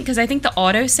 because I think the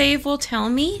autosave will tell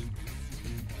me.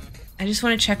 I just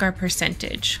want to check our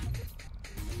percentage.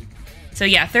 So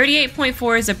yeah,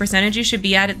 38.4 is the percentage you should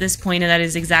be at this point, and that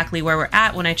is exactly where we're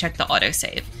at when I check the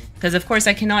autosave. Because of course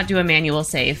I cannot do a manual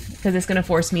save, because it's going to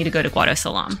force me to go to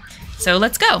Guadosalam. So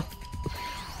let's go.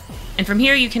 And from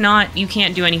here you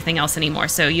can't do anything else anymore.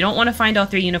 So you don't want to find all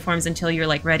 3 uniforms until you're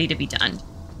like ready to be done.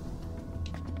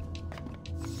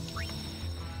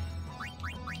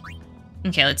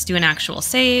 Okay, let's do an actual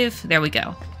save. There we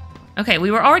go. Okay,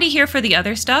 we were already here for the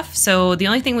other stuff, so the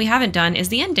only thing we haven't done is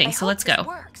the ending, so let's go.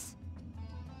 Works.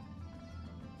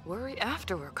 Worry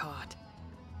after we're caught.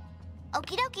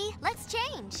 Okie dokie, let's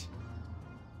change.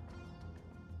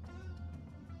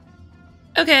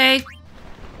 Okay.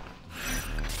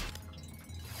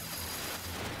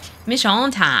 Mission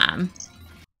time.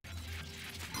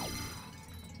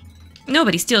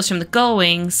 Nobody steals from the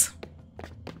Gullwings.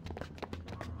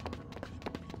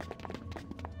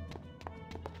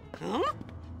 Huh?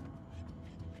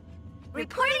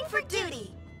 Reporting for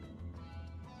duty.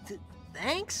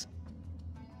 Thanks?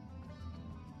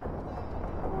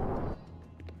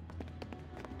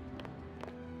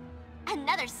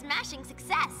 Another smashing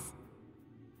success.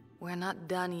 We're not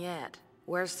done yet.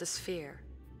 Where's the sphere?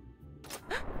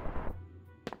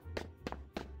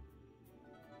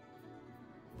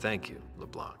 Thank you,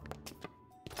 LeBlanc.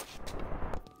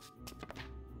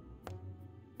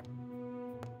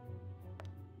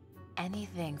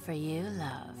 Anything for you,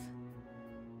 love.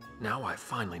 Now I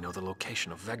finally know the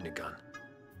location of Vegnagun.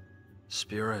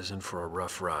 Spira is in for a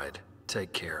rough ride.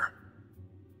 Take care.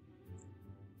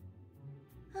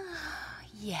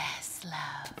 Yes,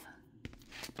 love.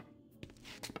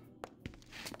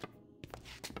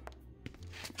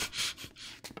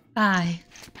 Bye.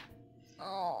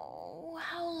 Oh,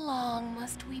 how long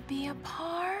must we be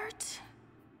apart?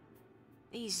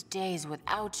 These days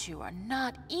without you are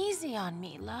not easy on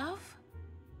me, love.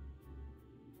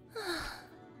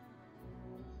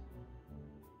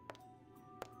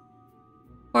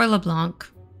 Or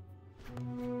LeBlanc.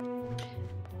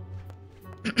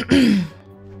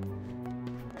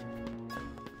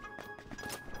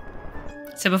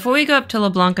 So before we go up to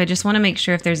LeBlanc, I just want to make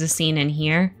sure if there's a scene in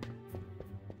here.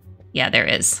 Yeah, there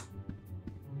is.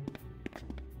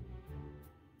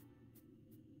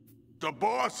 The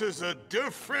boss is a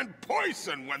different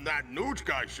person when that Nooch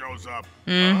guy shows up.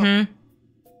 Mm-hmm.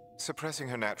 Suppressing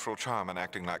her natural charm and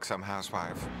acting like some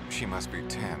housewife, she must be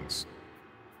tense.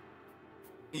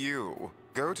 You,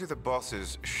 go to the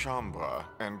boss's chambre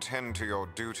and tend to your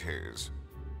duties.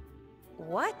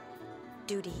 What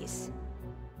duties?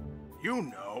 You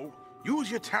know, use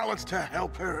your talents to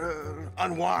help her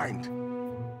unwind.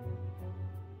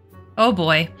 Oh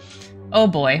boy. Oh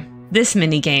boy. This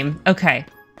minigame. Okay,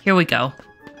 here we go.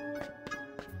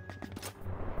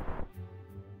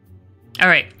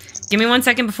 Alright, give me 1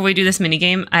 second before we do this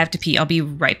minigame. I have to pee. I'll be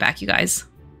right back, you guys.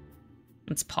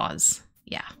 Let's pause.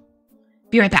 Yeah.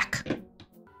 Be right back.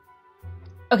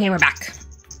 Okay, we're back.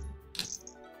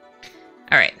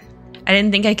 Alright. I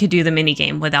didn't think I could do the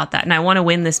minigame without that, and I want to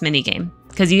win this minigame.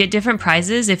 Because you get different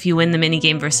prizes if you win the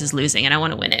minigame versus losing, and I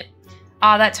want to win it.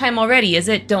 Ah, that time already, is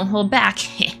it? Don't hold back.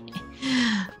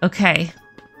 Okay.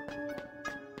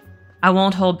 I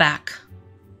won't hold back.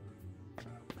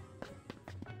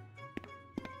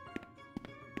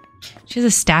 She has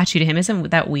a statue to him.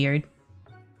 Isn't that weird?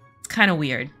 It's kind of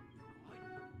weird.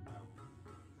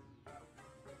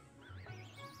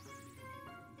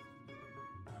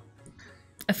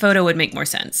 A photo would make more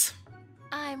sense.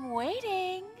 I'm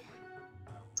waiting.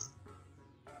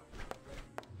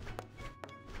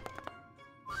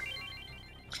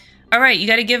 All right, you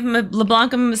got to give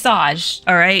LeBlanc a massage.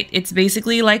 All right, it's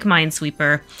basically like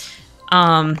Minesweeper.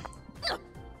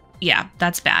 Yeah,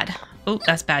 that's bad. Oh,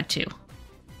 that's bad too.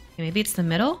 Okay, maybe it's the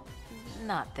middle?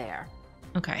 Not there.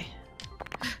 Okay.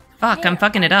 Fuck, I'm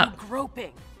fucking it up.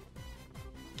 Groping.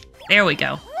 There we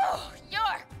go. Oh, you're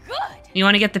good. You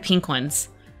want to get the pink ones.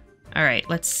 All right,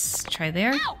 let's try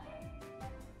there.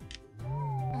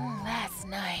 That's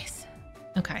nice.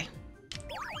 Okay.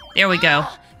 There we go.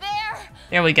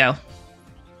 There we go.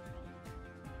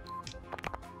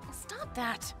 Stop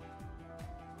that.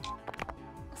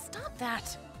 Stop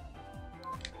that.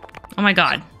 Oh my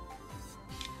god.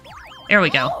 There we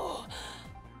go. Oh.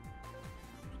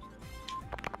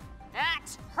 That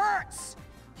hurts.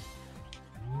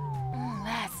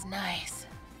 That's nice.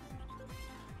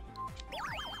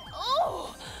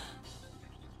 Oh.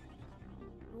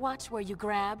 Watch where you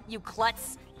grab, you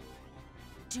klutz.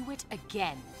 Do it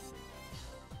again.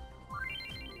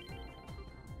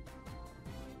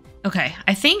 Okay,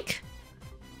 I think...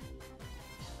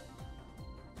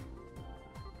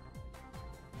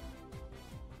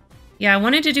 Yeah, I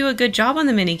wanted to do a good job on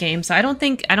the minigame, so I don't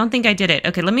think I did it.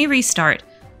 Okay, let me restart.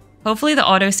 Hopefully the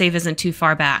autosave isn't too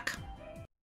far back.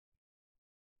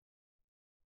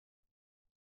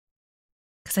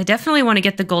 Because I definitely want to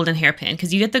get the golden hairpin,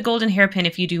 because you get the golden hairpin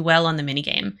if you do well on the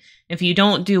minigame. If you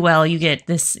don't do well, you get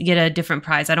a different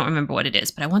prize. I don't remember what it is,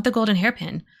 but I want the golden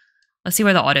hairpin. Let's see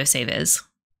where the autosave is.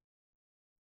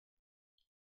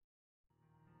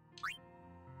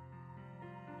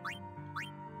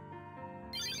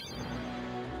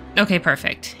 Okay,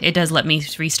 perfect. It does let me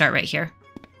restart right here.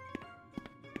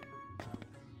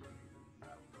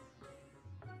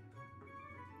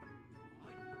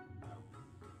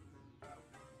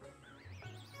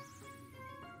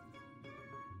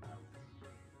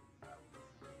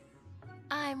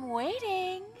 I'm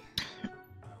waiting.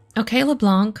 Okay,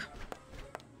 LeBlanc.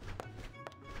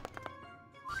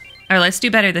 All right, let's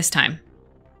do better this time.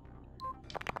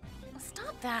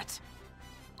 Stop that.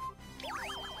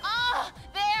 Ah,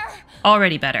 there.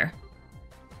 Already better.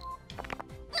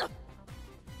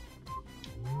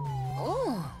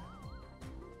 Ooh.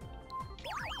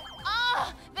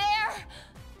 Ah, there.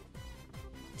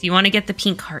 So you want to get the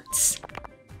pink hearts.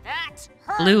 That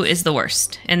hurts. Blue is the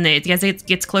worst. And as it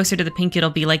gets closer to the pink, it'll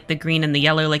be like the green and the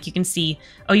yellow. Like you can see,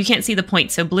 oh, you can't see the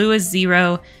points. So blue is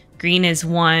 0, green is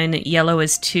 1, yellow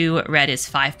is 2, red is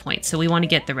 5 points. So we want to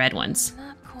get the red ones.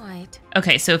 Not quite.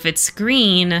 Okay, so if it's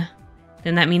green,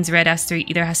 then that means red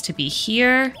either has to be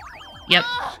here. Yep.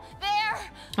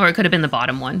 Or it could have been the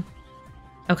bottom one.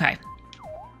 Okay.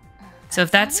 So if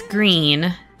that's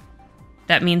green,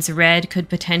 that means red could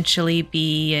potentially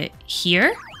be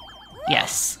here.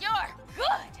 Yes.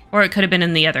 Or it could have been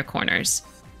in the other corners.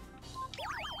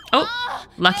 Oh,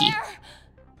 lucky.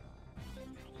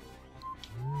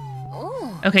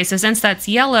 Okay, so since that's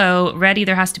yellow, red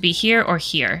either has to be here or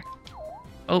here.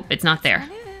 Oh, it's not there.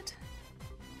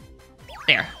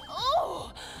 There.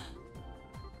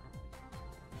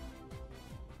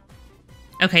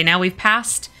 Okay, now we've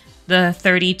passed the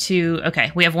 32. Okay,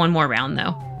 we have one more round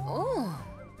though.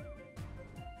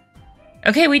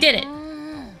 Okay, we did it.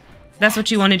 That's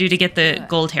what you want to do to get the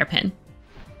gold hairpin.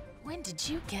 When did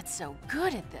you get so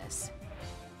good at this?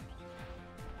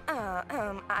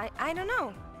 I don't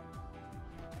know.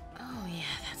 Oh yeah,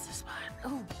 that's the spot.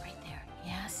 Oh, right there.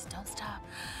 Yes, don't stop.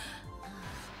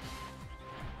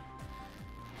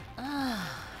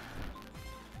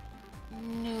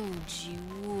 Nuji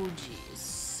Wooji is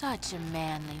such a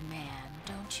manly man,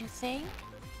 don't you think?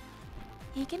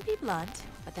 He can be blunt,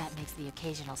 but that makes the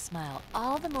occasional smile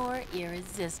all the more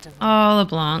irresistible. Oh,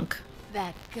 LeBlanc.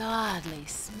 That godly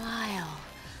smile.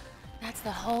 That's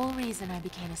the whole reason I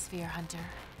became a sphere hunter.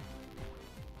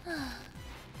 Oh,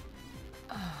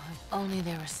 if only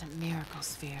there was some miracle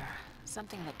sphere.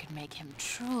 Something that could make him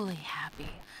truly happy.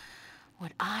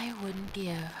 What I wouldn't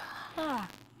give.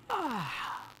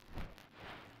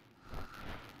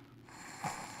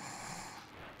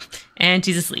 And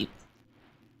she's asleep.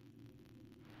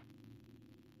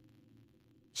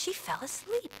 She fell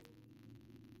asleep.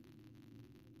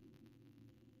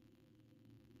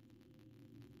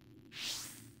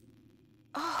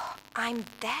 Oh, I'm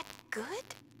that good?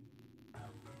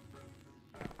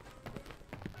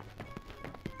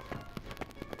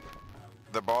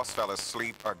 The boss fell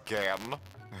asleep again.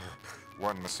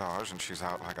 One massage and she's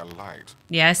out like a light.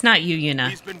 Yeah, it's not you,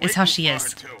 Yuna. It's how she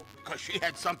is. Because she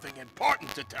had something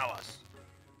important to tell us.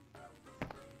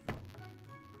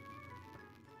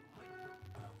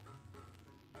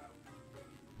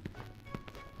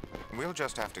 We'll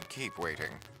just have to keep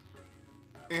waiting.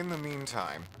 In the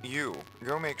meantime, you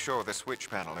go make sure the switch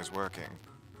panel is working.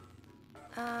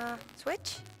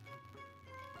 Switch?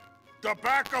 The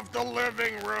back of the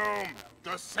living room.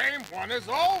 The same one as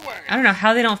always. I don't know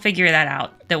how they don't figure that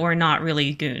out, that we're not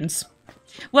really goons.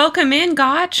 Welcome in,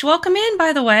 Gotch. Welcome in,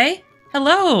 by the way.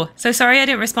 Hello. So sorry I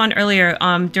didn't respond earlier.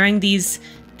 During these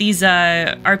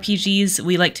RPGs,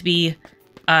 we like to be,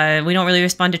 we don't really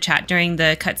respond to chat during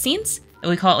the cutscenes.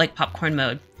 We call it like popcorn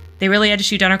mode. They really had to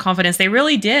shoot down our confidence. They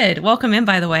really did. Welcome in,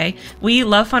 by the way. We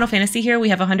love Final Fantasy here. We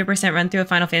have a 100% run through of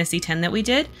Final Fantasy X that we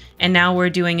did. And now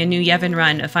we're doing a new Yevon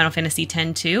run of Final Fantasy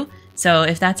X too. So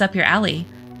if that's up your alley,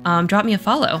 drop me a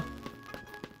follow.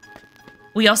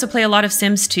 We also play a lot of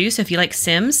Sims too. So if you like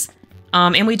Sims,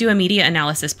 and we do a media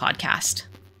analysis podcast.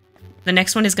 The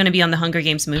next one is going to be on the Hunger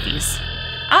Games movies.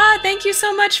 Ah, thank you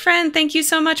so much, friend. Thank you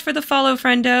so much for the follow,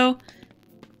 friendo.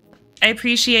 I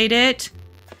appreciate it.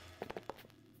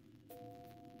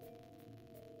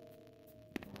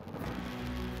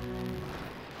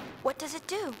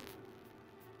 do?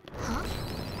 Huh?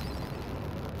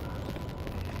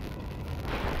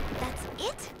 That's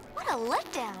it? What a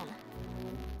letdown.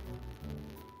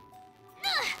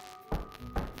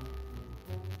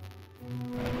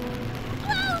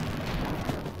 Whoa!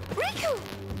 Riku!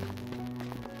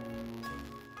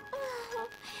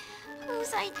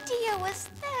 Whose idea was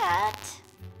that?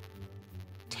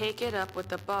 Take it up with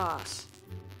the boss.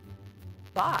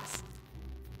 Boss?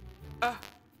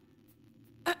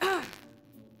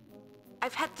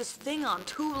 I've had this thing on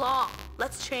too long.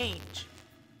 Let's change.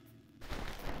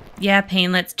 Yeah,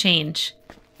 Pain, let's change.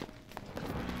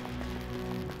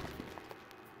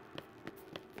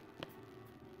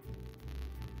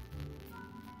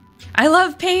 I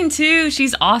love Pain too.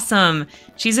 She's awesome.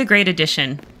 She's a great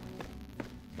addition.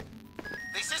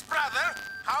 This is Brother.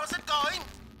 How's it going?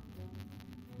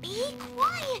 Be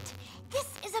quiet! This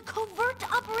is a covert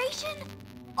operation.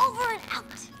 Over and out.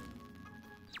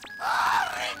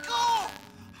 Riku!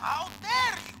 How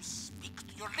dare you speak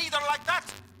to your leader like that?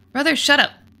 Brother, shut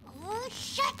up.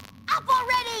 Shut up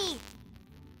already!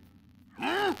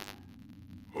 Hmm?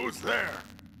 Who's there?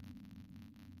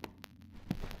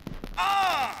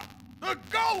 Ah! The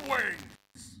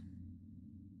Gullwings!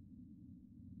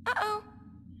 Uh-oh.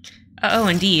 Uh-oh,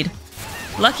 indeed.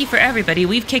 Lucky for everybody,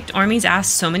 we've kicked Army's ass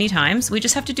so many times, we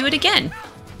just have to do it again.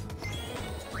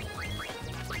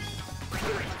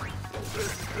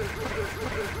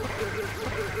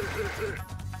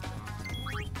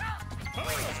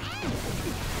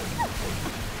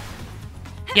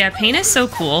 Yeah, Pain is so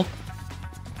cool.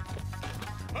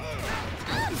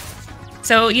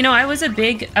 So, you know, I was a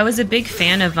big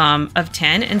fan of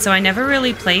 10, and so I never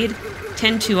really played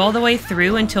 10-2 all the way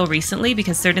through until recently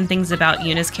because certain things about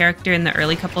Yuna's character in the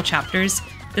early couple chapters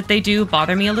that they do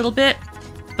bother me a little bit.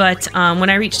 But when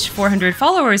I reached 400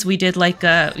 followers, we did like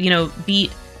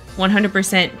beat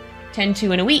 100%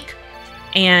 10-2 in a week,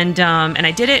 and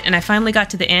I did it, and I finally got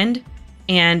to the end.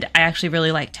 And I actually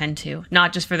really like 10-2,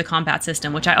 not just for the combat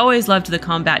system, which I always loved the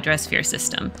combat dress sphere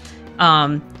system.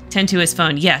 10-2 is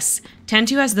fun, yes.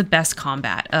 10-2 has the best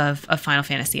combat of Final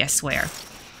Fantasy, I swear.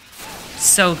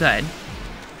 So good.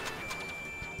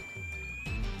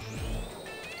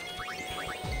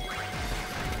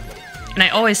 And I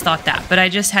always thought that, but I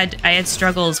had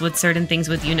struggles with certain things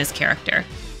with Yuna's character.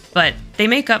 But they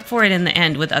make up for it in the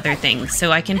end with other things,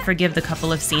 so I can forgive the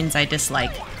couple of scenes I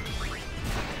dislike.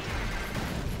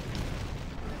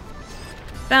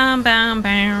 Bam, bam,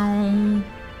 bam.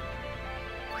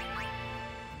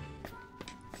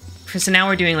 So now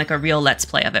we're doing like a real Let's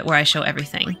Play of it where I show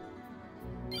everything.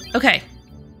 Okay.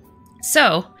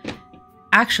 So,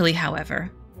 actually,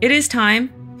 however, it is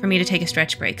time for me to take a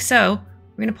stretch break. So,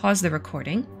 we're going to pause the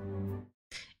recording.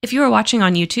 If you are watching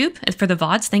on YouTube for the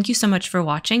VODs, thank you so much for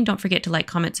watching. Don't forget to like,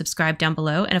 comment, subscribe down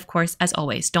below. And of course, as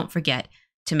always, don't forget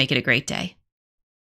to make it a great day.